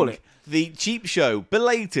 doing Paul. the Cheap Show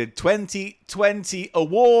belated 2020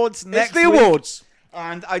 awards next It's the week. awards.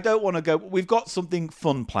 And I don't want to go. We've got something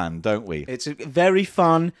fun planned, don't we? It's very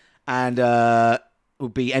fun and will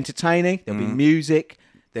be entertaining. There'll be music.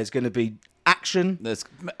 There's going to be action. There's,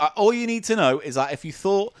 all you need to know is that if you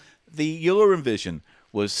thought the Eurovision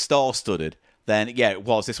was star-studded, then yeah, it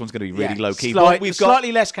was. This one's going to be really low-key. But we've got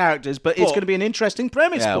slightly less characters, but it's going to be an interesting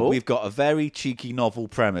premise, yeah, Paul. we've got a very cheeky novel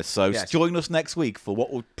premise. So Yes. join us next week for what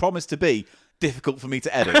will promise to be difficult for me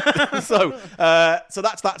to edit. so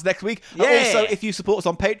that's next week. Yeah. Also, if you support us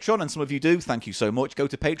on Patreon, and some of you do, thank you so much. Go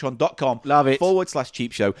to patreon.com Love it.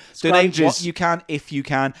 /Cheap Show. Donate Scrunches. what you can if you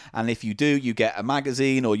can. And if you do, you get a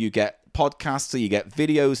magazine or you get podcasts or you get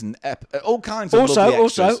videos and all kinds of lovely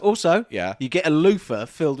extras. Also, Yeah. you get a loofah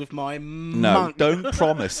filled with my No, don't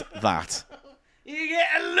promise that. You get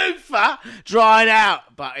a loofah dried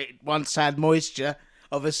out, but it once had moisture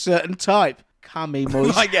of a certain type. Cummy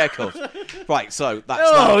moisture. Right, yeah, of course. Right, so that's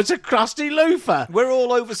Oh, that. it's a crusty loofah. We're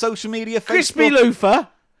all over social media, Crispy Facebook, loofah.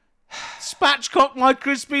 Spatchcock my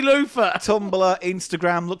crispy loofah. Tumblr,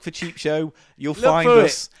 Instagram. Look for Cheap Show. You'll Look find for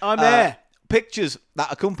us. it. I'm there. Pictures that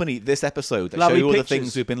accompany this episode that Lovely show you all the pictures.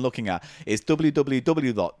 things we've been looking at is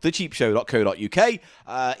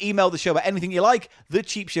www.thecheapshow.co.uk. Email the show at anything you like,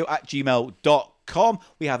 thecheapshow@gmail.com.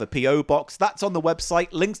 We have a PO box that's on the website,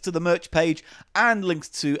 links to the merch page and links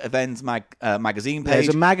to Events magazine page. There's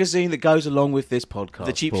a magazine that goes along with this podcast.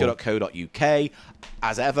 thecheapshow.co.uk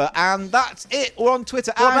as ever, and that's it. We're on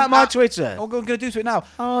Twitter. What about my Twitter? I'm going to do it now.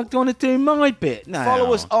 Oh, I want to do my bit now.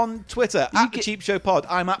 Follow us on Twitter at get- The Cheap Show Pod.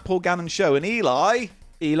 I'm at Paul Gannon Show, and Eli.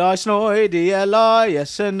 Eli Snoid,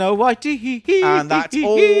 Elias, and no whitey. And that's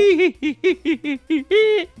all. The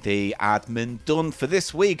admin done for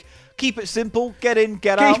this week. Keep it simple. Get in,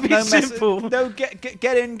 get out. Keep it No mess. simple. No,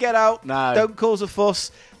 get in, get out. No. Don't cause a fuss.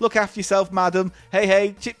 Look after yourself, madam.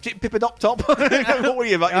 Hey, chip, pippadop top. Don't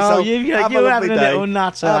worry about yourself. Oh, you're Have a having lovely a day. little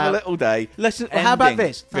nutter. Have a little day. Listen, how about Ending.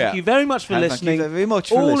 this? Thank Yeah. you very much for And listening. Thank you very much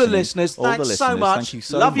for all listening. the listeners, All the thanks listeners, so much. Thank you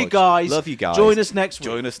so Love much. you guys. Love you guys. Join us next week.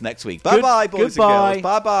 Join us next week. Bye-bye, boys goodbye. and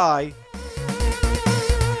girls. Bye-bye.